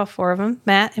happy for all 4 of them.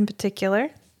 Matt in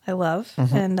particular, I love.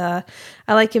 Mm-hmm. And I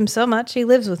like him so much. He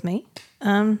lives with me.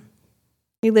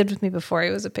 He lived with me before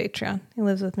he was a Patreon. He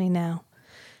lives with me now.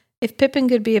 If Pippin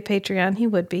could be a Patreon, he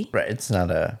would be. Right. It's not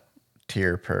a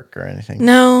tier perk or anything.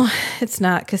 No, it's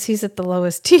not, because he's at the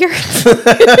lowest tier.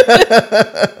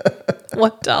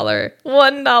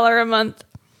 $1 a month.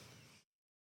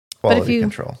 Quality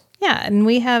control. Yeah, and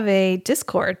we have a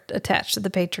Discord attached to the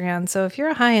Patreon. So if you're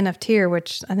a high enough tier,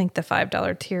 which I think the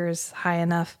 $5 tier is high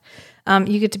enough,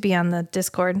 you get to be on the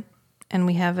Discord. And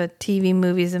we have a TV,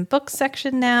 movies, and books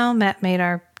section now. Matt made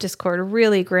our Discord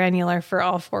really granular for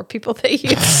all 4 people that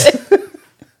use it.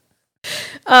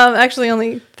 Actually,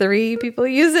 only 3 people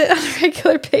use it on a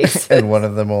regular basis. And one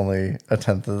of them only a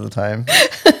 10th of the time.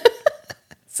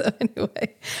 So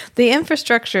anyway, the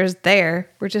infrastructure is there.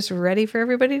 We're just ready for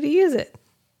everybody to use it.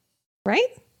 Right?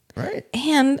 Right.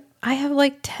 And I have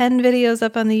like 10 videos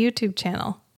up on the YouTube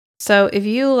channel. So if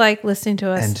you like listening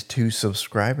to us. And 2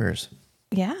 subscribers.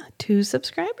 Yeah, 2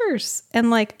 subscribers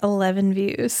and like 11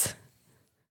 views.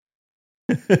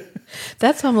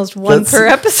 That's almost 1 per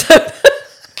episode.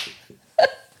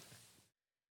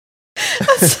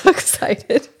 I'm so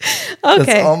excited. Okay.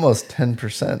 That's almost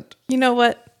 10%. You know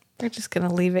what? We're just going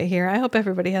to leave it here. I hope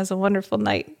everybody has a wonderful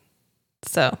night.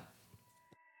 So.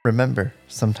 Remember,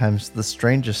 sometimes the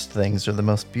strangest things are the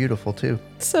most beautiful too.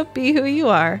 So be who you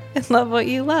are and love what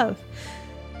you love.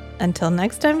 Until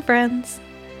next time, friends.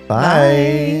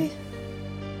 Bye. Bye.